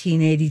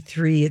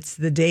 1983. It's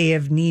the day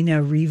of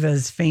Nina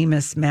Riva's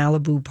famous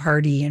Malibu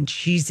party. And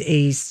she's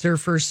a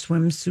surfer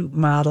swimsuit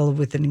model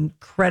with an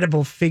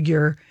incredible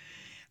figure,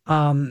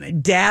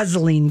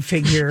 dazzling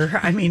figure.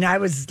 I mean, I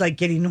was like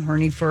getting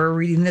horny for her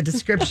reading the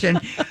description.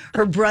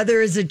 Her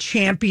brother is a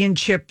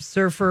championship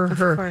surfer.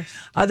 Her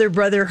other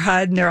brother,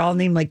 Hud, and they're all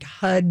named like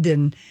Hud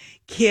and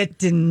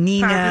Kit and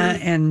Nina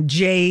and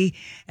Jay,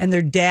 and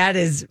their dad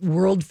is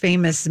world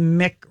famous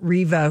Mick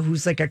Riva,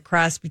 who's like a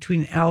cross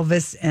between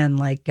Elvis and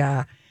like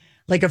a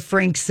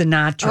Frank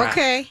Sinatra.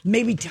 Okay,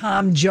 maybe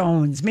Tom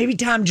Jones and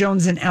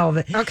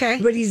Elvis. Okay,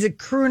 but he's a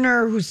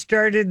crooner who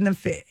started in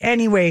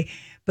anyway.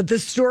 But the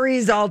story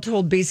is all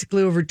told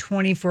basically over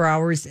 24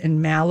 hours in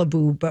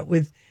Malibu, but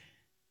with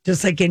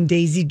just like in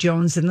Daisy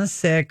Jones and the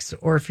Six,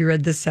 or if you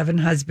read The Seven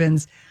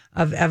Husbands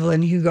of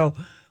Evelyn Hugo,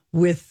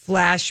 with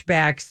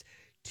flashbacks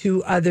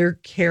to other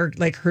characters,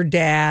 like her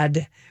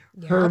dad,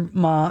 her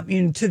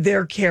mom, to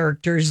their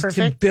characters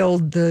to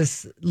build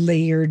this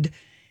layered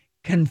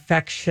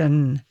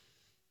confection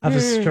of a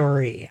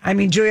story. I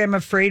mean, Julie, I'm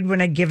afraid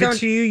when I give it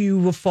to you, you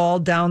will fall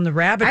down the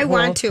rabbit hole. I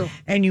want to.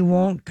 And you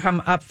won't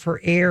come up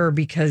for air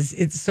because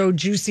it's so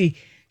juicy.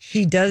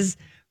 She does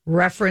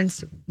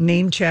reference,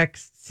 name check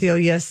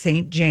Celia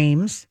St.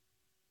 James.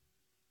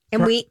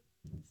 And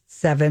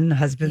Seven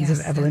Husbands of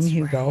Evelyn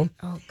Hugo. Right.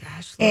 Oh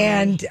gosh. Lori.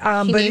 And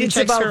but it's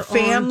about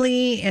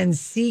family and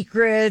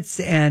secrets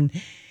and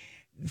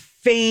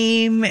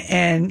fame,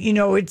 and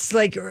it's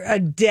like a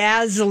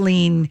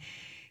dazzling.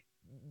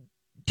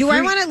 Do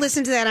I want to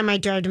listen to that on my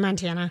drive to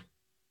Montana?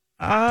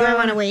 Do I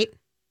want to wait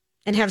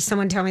and have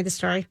someone tell me the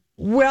story?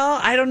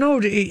 Well, I don't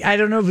know.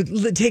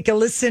 Take a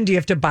listen. Do you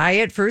have to buy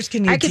it first?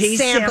 Can you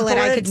sample it?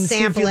 I could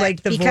sample it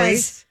like the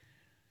voice.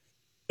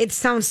 It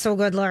sounds so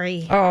good,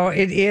 Lori. Oh,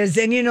 it is.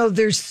 And,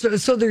 there's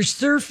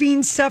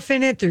surfing stuff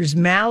in it. There's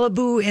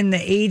Malibu in the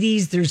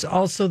 80s. There's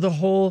also the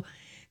whole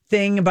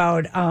thing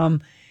about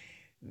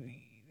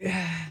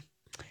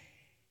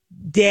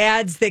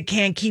dads that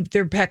can't keep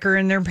their pecker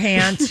in their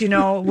pants,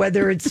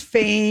 whether it's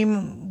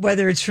fame,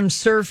 whether it's from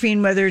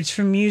surfing, whether it's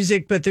from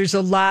music. But there's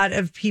a lot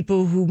of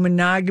people who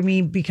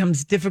monogamy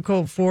becomes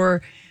difficult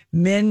for.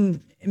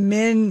 Men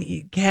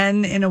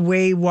can, in a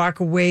way, walk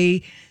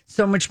away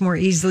so much more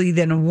easily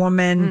than a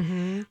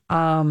woman.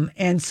 Mm-hmm.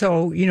 And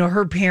so,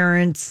 her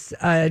parents,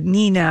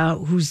 Nina,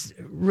 who's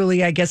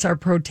really, I guess, our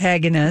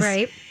protagonist.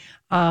 Right.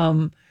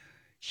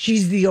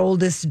 She's the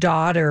oldest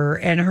daughter,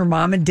 and her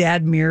mom and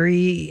dad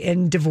marry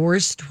and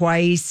divorce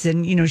twice.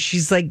 And,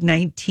 she's like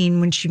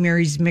 19 when she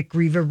marries Mick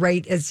Riva,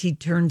 right as he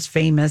turns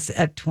famous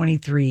at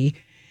 23.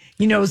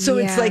 So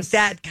it's like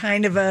that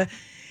kind of a...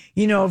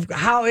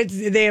 how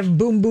they have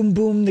boom, boom,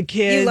 boom, the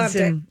kids. You loved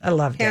it. I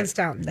loved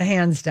it.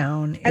 Hands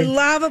down. I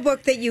love a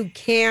book that you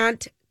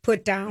can't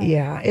put down.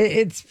 Yeah,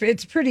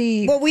 it's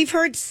pretty. Well, we've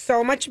heard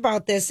so much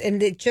about this,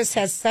 and it just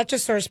has such a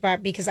sore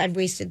spot because I've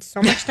wasted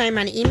so much time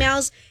on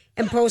emails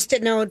and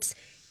Post-it notes.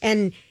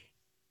 And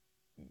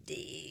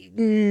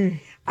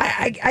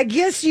I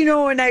guess,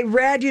 and I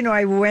read,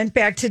 I went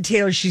back to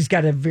Taylor. She's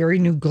got a very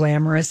new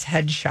glamorous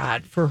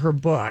headshot for her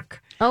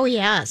book. Oh,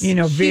 yes. She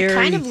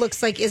kind of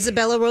looks like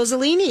Isabella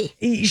Rossellini.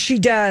 She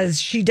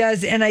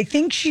does. And I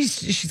think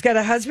she's got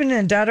a husband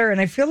and a daughter. And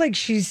I feel like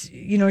she's,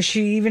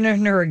 she, even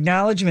in her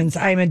acknowledgments,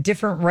 I'm a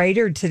different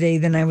writer today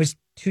than I was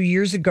 2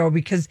 years ago,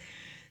 because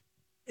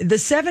The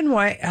Seven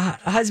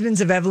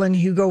Husbands of Evelyn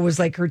Hugo was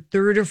like her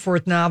third or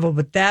fourth novel,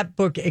 but that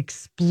book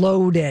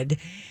exploded.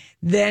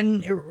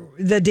 Then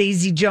the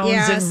Daisy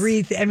Jones and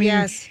Wreath. I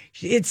mean,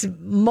 it's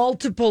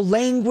multiple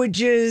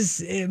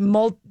languages.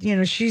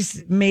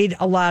 She's made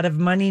a lot of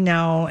money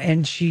now,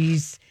 and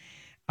she's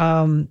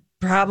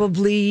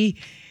probably,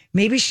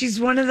 maybe she's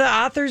one of the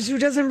authors who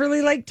doesn't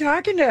really like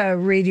talking to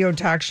radio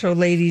talk show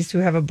ladies who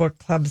have a book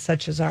club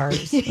such as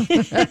ours. But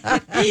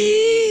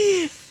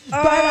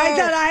I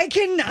thought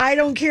I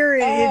don't care.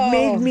 It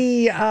made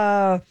me,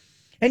 and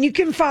you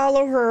can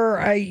follow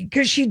her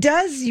because she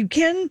does, you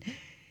can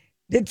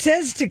It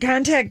says to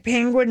contact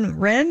Penguin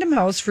Random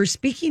House for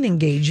speaking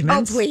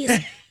engagements. Oh, please.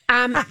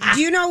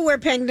 Do you know where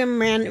Penguin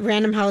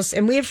Random House,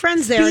 and we have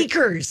friends there.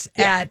 Speakers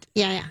at.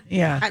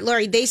 Yeah.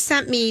 Lori, they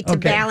sent me to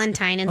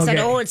Valentine and said,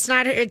 it's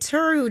not her, it's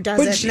her who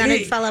does it. And then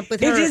I fell up with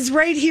her. It is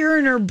right here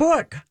in her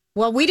book.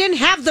 Well, we didn't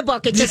have the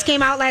book. It just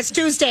came out last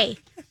Tuesday.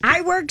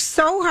 I worked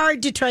so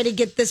hard to try to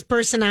get this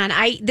person on.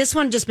 This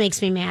one just makes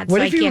me mad.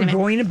 What if you were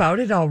going about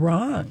it all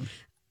wrong?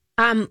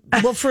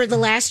 Well, for the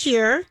last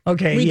year,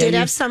 we did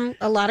have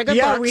a lot of good books.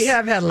 Yeah, we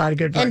have had a lot of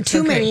good books. And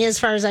too many, as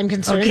far as I'm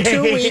concerned. 2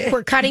 a week,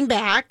 we're cutting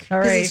back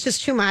because it's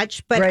just too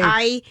much. But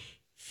I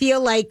feel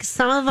like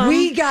some of them...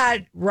 We got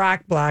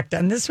rock blocked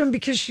on this one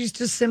because she's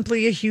just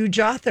simply a huge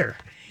author.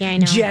 Yeah, I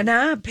know.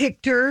 Jenna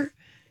picked her.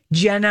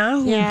 Jenna,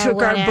 who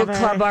took our book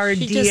club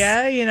idea,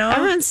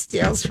 Everyone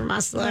steals from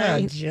us,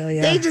 Larry. Oh,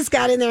 Julia. They just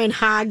got in there and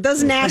hogged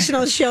those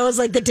national shows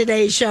like the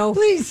Today Show.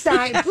 Please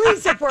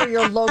support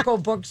your local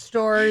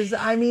bookstores.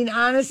 I mean,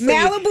 honestly.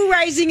 Malibu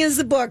Rising is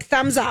the book.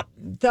 Thumbs up.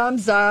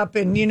 Thumbs up.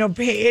 And, what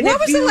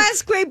was the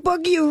last great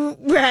book you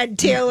read,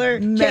 Taylor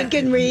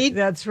Jenkins Reid?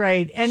 That's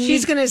right. And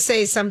she's going to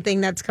say something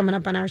that's coming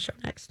up on our show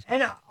next.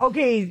 And,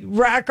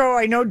 Rocco,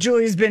 I know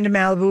Julia's been to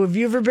Malibu. Have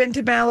you ever been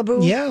to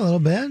Malibu? Yeah, a little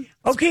bit.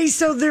 Okay,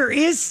 so there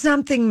is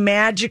something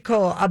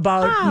magical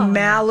about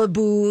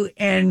Malibu.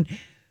 And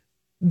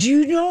do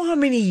you know how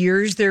many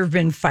years there have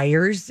been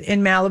fires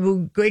in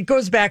Malibu? It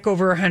goes back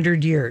over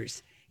 100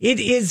 years.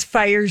 It is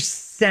fire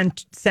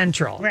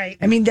central. Right.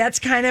 I mean, that's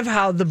kind of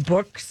how the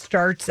book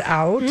starts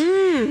out,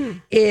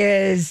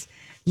 is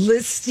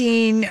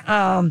listing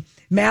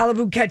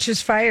Malibu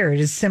catches fire. It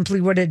is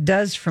simply what it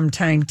does from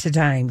time to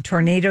time.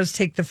 Tornadoes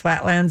take the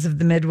flatlands of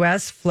the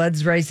Midwest.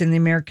 Floods rise in the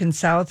American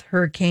South.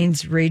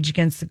 Hurricanes rage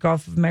against the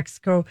Gulf of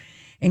Mexico.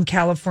 And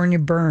California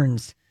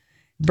burns.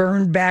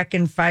 Burned back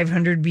in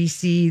 500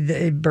 BC.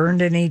 It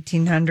burned in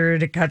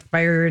 1800. It caught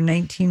fire in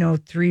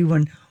 1903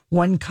 when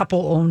one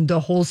couple owned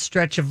the whole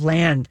stretch of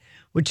land,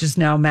 which is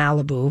now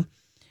Malibu.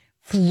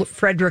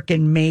 Frederick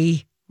and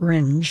May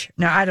Ringe.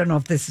 Now, I don't know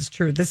if this is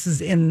true. This is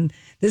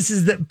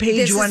the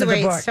page one of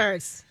the book.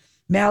 Starts.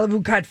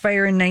 Malibu caught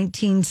fire in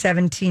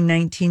 1917,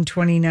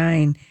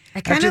 1929.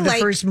 After the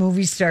first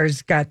movie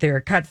stars got there.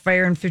 It caught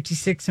fire in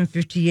 56 and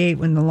 58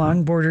 when the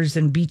longboarders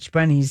and beach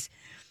bunnies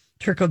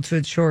trickled to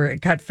its shore.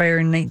 It caught fire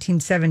in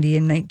 1970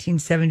 and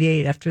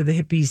 1978 after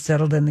the hippies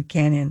settled in the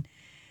canyon.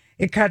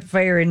 It caught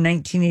fire in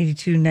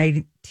 1982,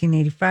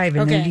 1985,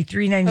 and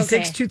 93,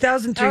 96,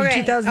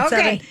 2003,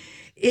 2007.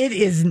 It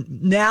is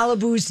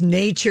Malibu's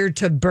nature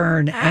to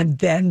burn, and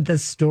then the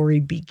story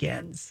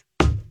begins.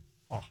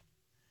 Oh,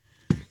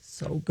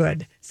 so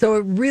good. So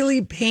it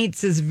really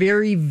paints this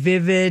very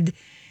vivid,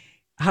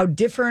 how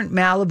different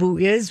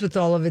Malibu is with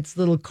all of its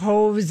little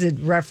coves. It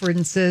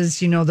references,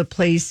 the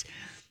place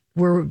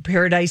where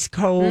Paradise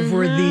Cove,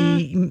 where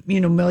the,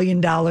 $1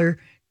 million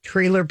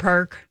trailer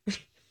park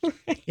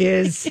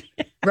is.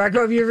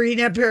 Rocco, have you ever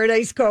eaten at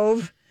Paradise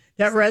Cove?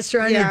 That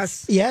restaurant?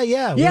 Yes.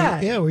 Yeah.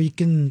 Where you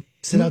can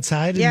sit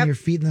outside and your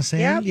feet in the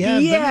sand.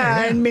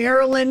 Yeah. And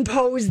Marilyn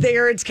posed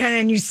there. It's kind of,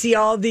 and you see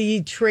all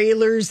the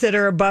trailers that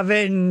are above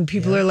it, and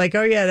people are like,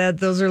 oh, yeah,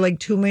 those are like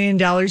 $2 million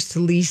to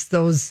lease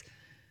those.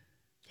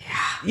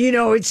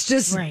 Yeah. It's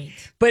just,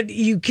 but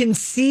you can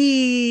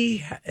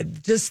see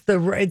just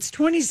it's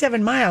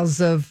 27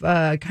 miles of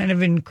kind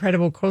of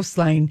incredible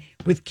coastline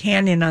with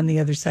canyon on the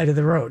other side of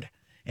the road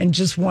and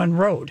just one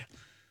road.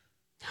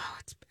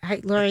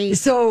 Lori.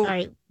 So, all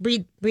right,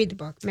 read the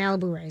book,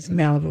 Malibu Rising.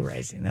 Malibu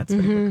Rising. That's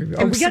what book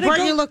review. We got to go.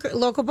 Your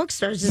local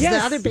bookstores is the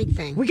other big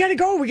thing. We got to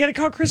go. We got to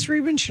call Chris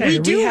Riemenschneider. We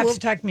do. We have to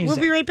talk music.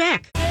 We'll be right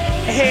back.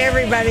 Hey,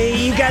 everybody.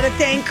 You got to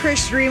thank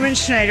Chris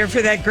Riemenschneider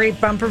for that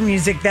great bumper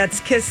music. That's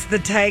Kiss the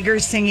Tiger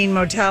singing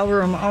Motel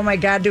Room. Oh, my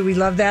God, do we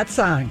love that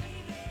song.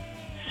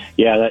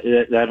 Yeah,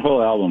 that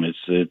whole album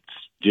it's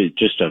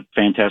just a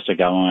fantastic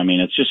album. I mean,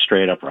 it's just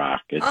straight up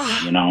rock. It's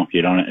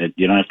you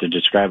don't have to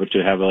describe it too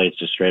heavily. It's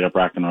just straight up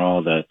rock and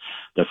roll. The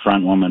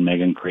front woman,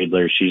 Megan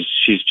Creedler,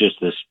 she's just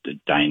this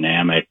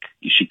dynamic.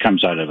 She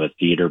comes out of a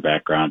theater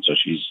background, so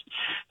she's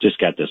just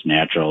got this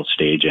natural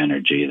stage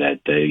energy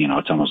that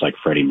it's almost like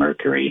Freddie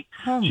Mercury.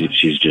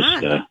 She's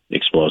just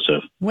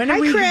explosive.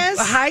 Chris.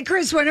 Hi,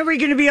 Chris. When are we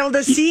going to be able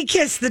to see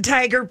Kiss the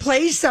Tiger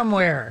play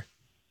somewhere?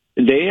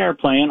 They are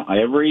playing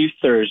every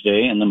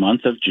Thursday in the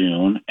month of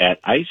June at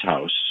Ice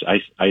House.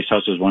 Ice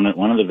House is one of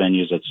the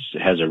venues that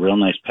has a real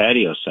nice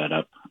patio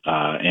setup.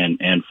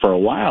 And for a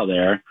while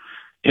there,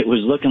 it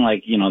was looking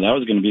like, that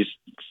was going to be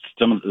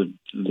some of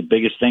the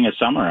biggest thing of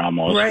summer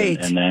almost.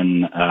 Right. And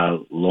then,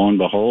 lo and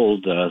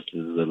behold,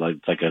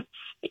 like a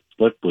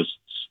flip was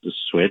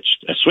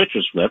switched. A switch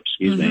was flipped,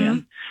 excuse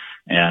me.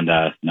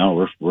 And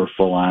no, we're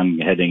full on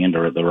heading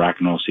into the rock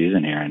and roll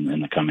season here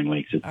in the coming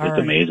weeks. It's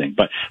amazing.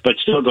 But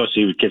still go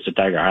see Kiss the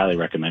Tiger. I highly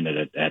recommend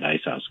it at Ice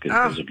House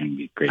because those are going to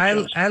be great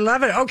shows. I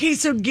love it. Okay,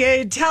 so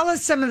tell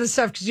us some of the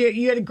stuff, because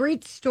you had a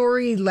great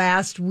story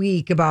last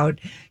week about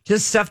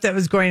just stuff that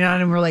was going on,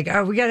 and we're like,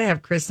 oh, we got to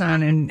have Chris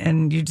on,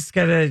 and you just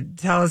got to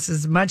tell us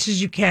as much as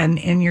you can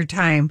in your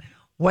time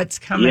what's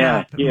coming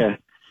up. Yeah.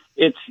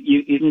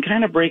 You can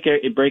kind of break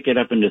it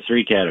up into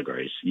three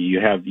categories.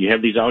 You have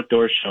these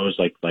outdoor shows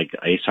like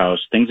Ice House,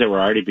 things that were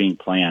already being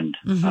planned.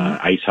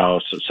 Ice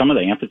House, some of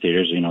the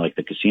amphitheaters, like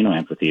the casino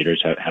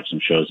amphitheaters have some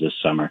shows this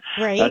summer.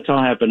 Right. That's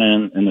all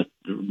happening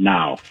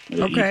now,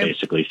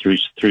 basically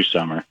through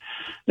summer.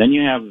 Then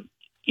you have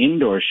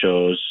indoor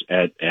shows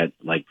at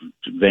like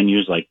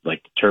venues like the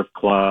Turf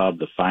Club,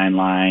 the Fine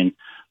Line.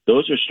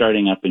 Those are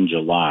starting up in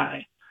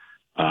July.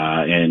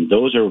 And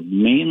those are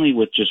mainly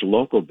with just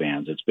local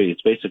bands. It's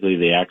basically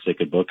the acts they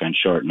could book on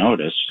short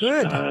notice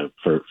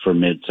for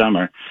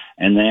midsummer.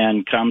 And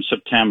then come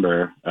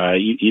September,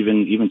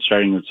 even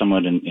starting with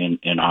somewhat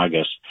in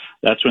August,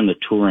 that's when the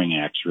touring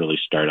acts really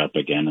start up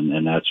again.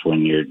 And that's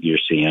when you're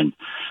seeing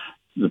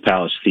the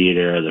Palace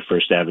Theater, the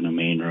First Avenue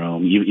Main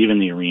Room, even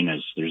the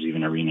arenas. There's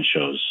even arena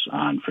shows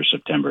on for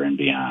September and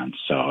beyond.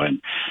 So,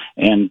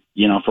 and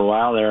for a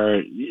while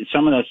there,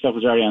 some of that stuff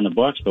was already on the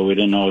books, but we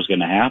didn't know it was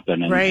going to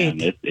happen. And,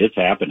 and it's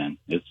happening.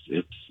 It's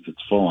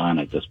full on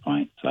at this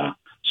point. So,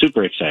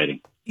 super exciting.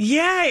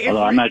 Yeah.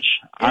 Although I'm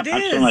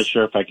still not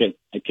sure if I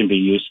can be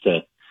used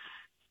to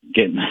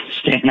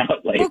staying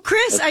out late. Well,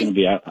 Chris,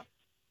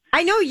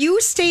 I know you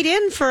stayed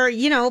in for,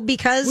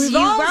 because you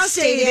all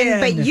stayed in,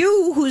 but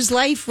you, whose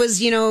life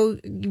was,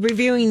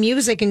 reviewing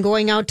music and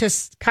going out to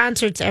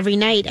concerts every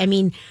night. I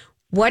mean,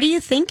 what are you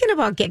thinking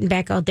about getting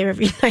back out there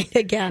every night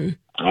again?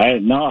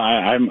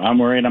 I'm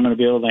worried I'm going to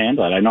be able to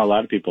handle it. I know a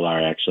lot of people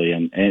are actually,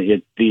 and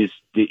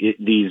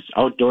these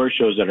outdoor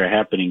shows that are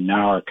happening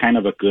now are kind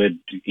of a good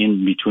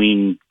in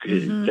between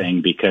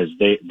thing because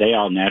they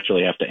all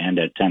naturally have to end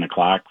at 10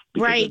 o'clock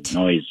because of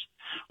noise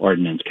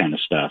ordinance kind of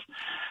stuff.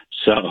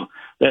 So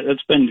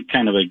that's been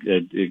kind of a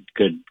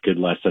good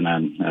lesson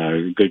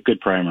on good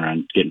primer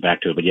on getting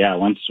back to it. But yeah,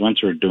 once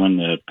we're doing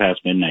the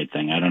past midnight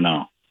thing, I don't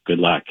know. Good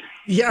luck.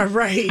 Yeah,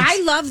 right.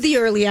 I love the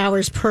early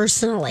hours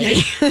personally.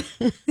 I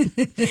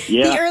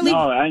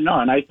know,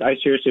 and I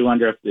seriously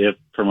wonder if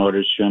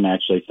promoters shouldn't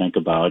actually think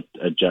about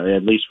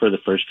at least for the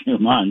first few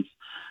months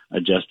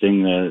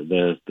adjusting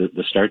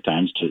the start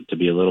times to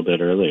be a little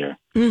bit earlier.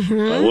 But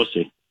we'll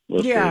see.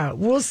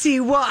 We'll see.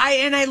 Well,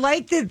 I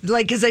like that,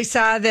 because I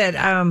saw that.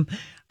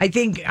 I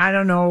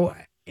don't know.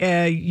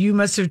 You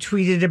must have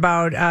tweeted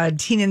about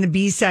Tina and the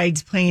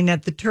B-Sides playing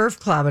at the Turf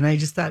Club, and I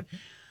just thought,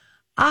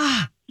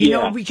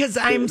 because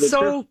I'm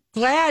so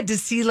glad to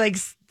see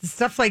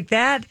stuff like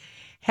that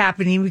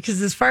happening.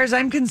 Because as far as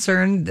I'm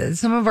concerned,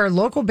 some of our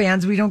local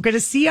bands we don't get to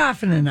see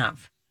often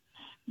enough.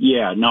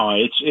 Yeah, no,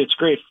 it's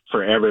great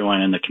for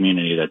everyone in the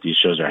community that these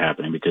shows are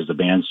happening because the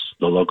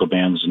local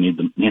bands need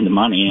the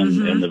money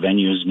and the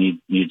venues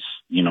needs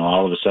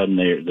all of a sudden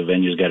the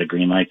venues got a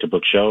green light to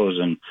book shows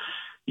and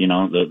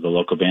the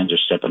local bands are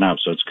stepping up,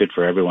 so it's good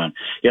for everyone.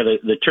 Yeah,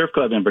 the Turf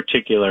Club in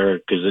particular,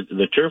 because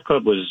the Turf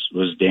Club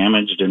was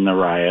damaged in the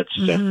riots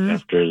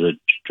after the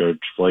George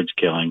Floyd's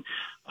killing.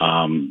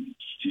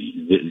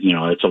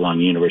 It's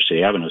along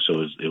University Avenue,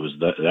 so it was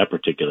that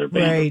particular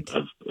band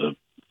of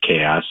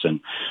chaos and.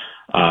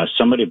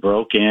 Somebody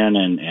broke in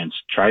and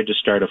tried to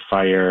start a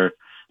fire,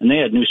 and they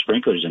had new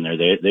sprinklers in there.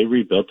 They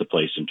rebuilt the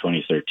place in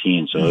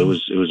 2013, so it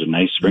was a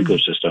nice sprinkler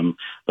system.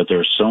 But there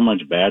was so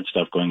much bad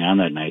stuff going on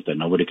that night that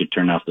nobody could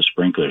turn off the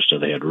sprinklers, so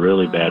they had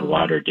really bad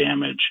water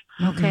damage.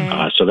 Okay.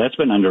 So that's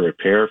been under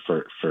repair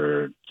for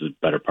the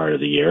better part of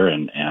the year,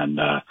 and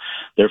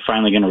they're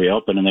finally going to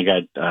reopen. And they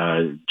got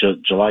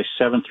July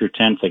 7th through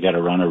 10th. They got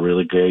a run of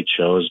really great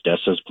shows.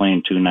 Dessa's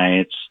playing 2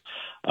 nights.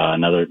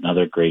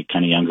 Another great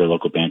kind of younger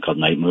local band called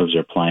Night Moves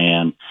are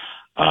playing,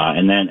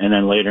 and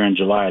then later in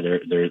July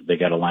they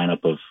got a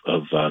lineup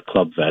of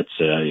club vets,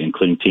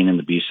 including Teen and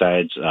the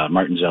B-Sides.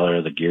 Martin Zeller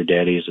of the Gear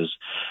Daddies is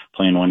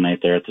playing one night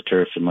there at the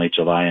Turf in late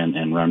July,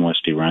 and Run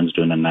Westy Run's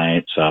doing a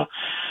night. So,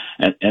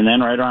 and then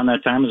right around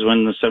that time is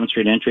when the 7th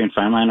Street Entry and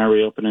Fine Line are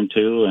reopening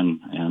too,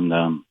 and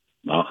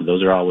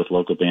those are all with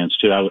local bands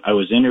too. I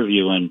was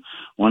interviewing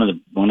one of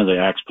the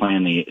acts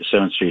playing the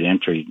 7th Street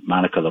Entry,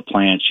 Monica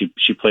LaPlante.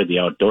 She played the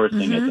outdoor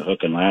thing at the Hook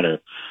and Ladder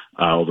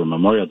over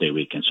Memorial Day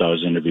weekend. So I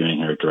was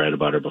interviewing her to write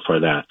about her before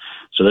that.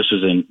 So this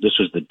was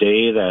the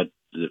day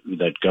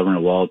that Governor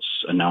Walz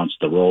announced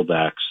the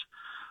rollbacks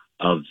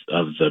of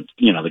the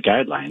the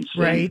guidelines,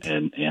 right?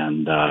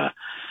 And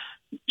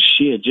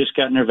she had just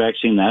gotten her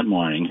vaccine that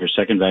morning, her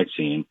second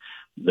vaccine.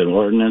 The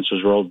ordinance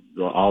was rolled,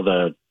 all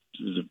the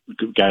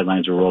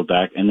guidelines were rolled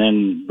back, and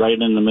then right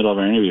in the middle of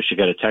our interview, she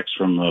got a text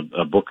from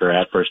a booker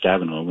at First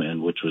Avenue,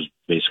 and which was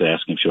basically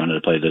asking if she wanted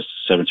to play this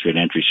 7th Street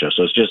Entry show.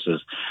 So it's just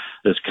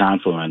this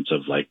confluence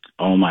of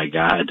oh my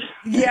God,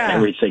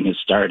 everything is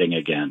starting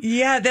again.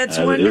 Yeah, that's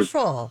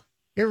wonderful.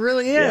 It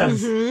really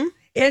is. Yeah.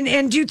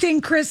 And do you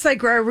think, Chris,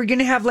 are we going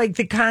to have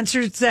the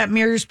concerts at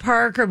Mears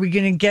Park? Are we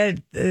going to get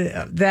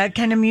that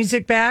kind of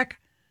music back?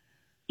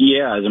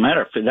 Yeah, as a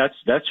matter of fact,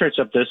 that starts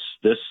up this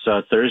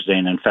Thursday,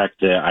 and in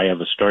fact, I have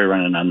a story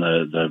running on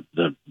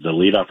the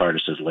leadoff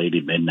artist is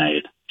Lady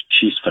Midnight.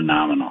 she's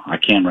phenomenal. I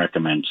can't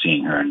recommend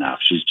seeing her enough.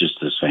 She's just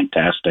this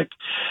fantastic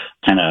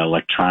kind of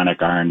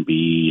electronic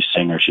R&B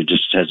singer. She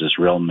just has this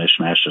real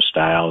mishmash of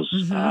styles.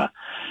 Mm-hmm.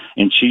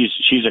 And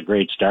she's a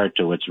great start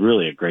to what's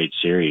really a great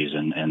series,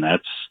 and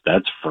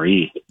that's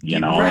free,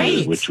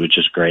 right. which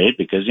is great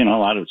because a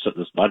lot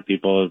of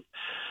people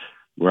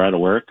were out of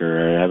work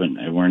or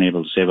weren't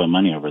able to save up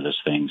money over this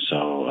thing.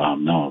 So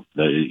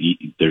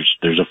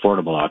there's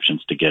affordable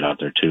options to get out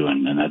there too,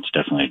 and that's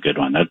definitely a good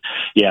one.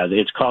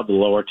 It's called the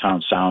Lower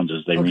Town Sounds,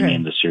 as they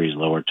renamed the series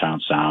Lower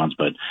Town Sounds.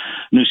 But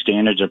New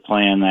Standards are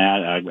playing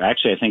that.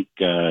 Actually, I think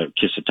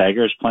Kiss the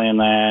Tiger is playing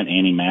that.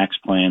 Annie Mac's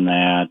playing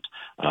that.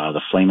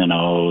 The Flamin'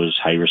 O's,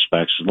 High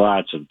Respects,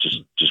 lots of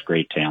just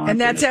great talent. And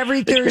that's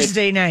every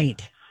Thursday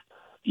night.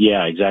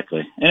 Yeah,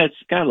 exactly. And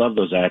gotta love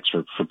those acts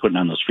for putting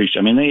on those free shows.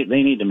 I mean,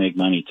 they need to make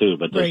money too,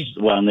 but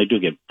and they do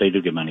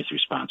get money through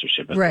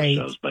sponsorship at those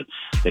shows, but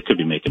they could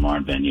be making more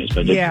on venues.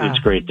 But it's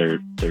great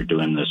they're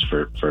doing this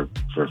for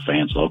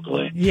fans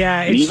locally.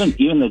 Yeah, and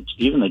even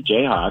the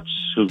Jayhawks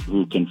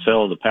who can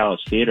fill the Palace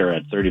Theater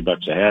at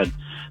 $30 a head.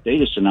 They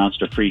just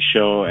announced a free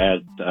show at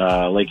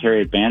Lake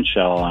Harriet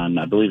Bandshell on,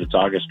 I believe it's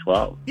August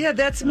 12th. Yeah,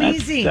 that's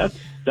amazing.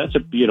 That's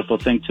a beautiful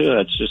thing too.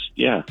 That's just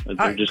they're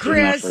just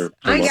Chris, for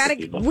we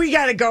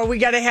gotta go. We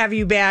gotta have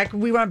you back.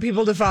 We want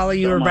people to follow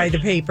you or buy the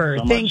paper.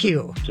 Thank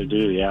you. To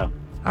do, yeah.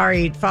 All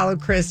right, follow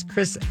Chris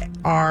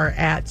R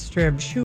at Strib Shoe.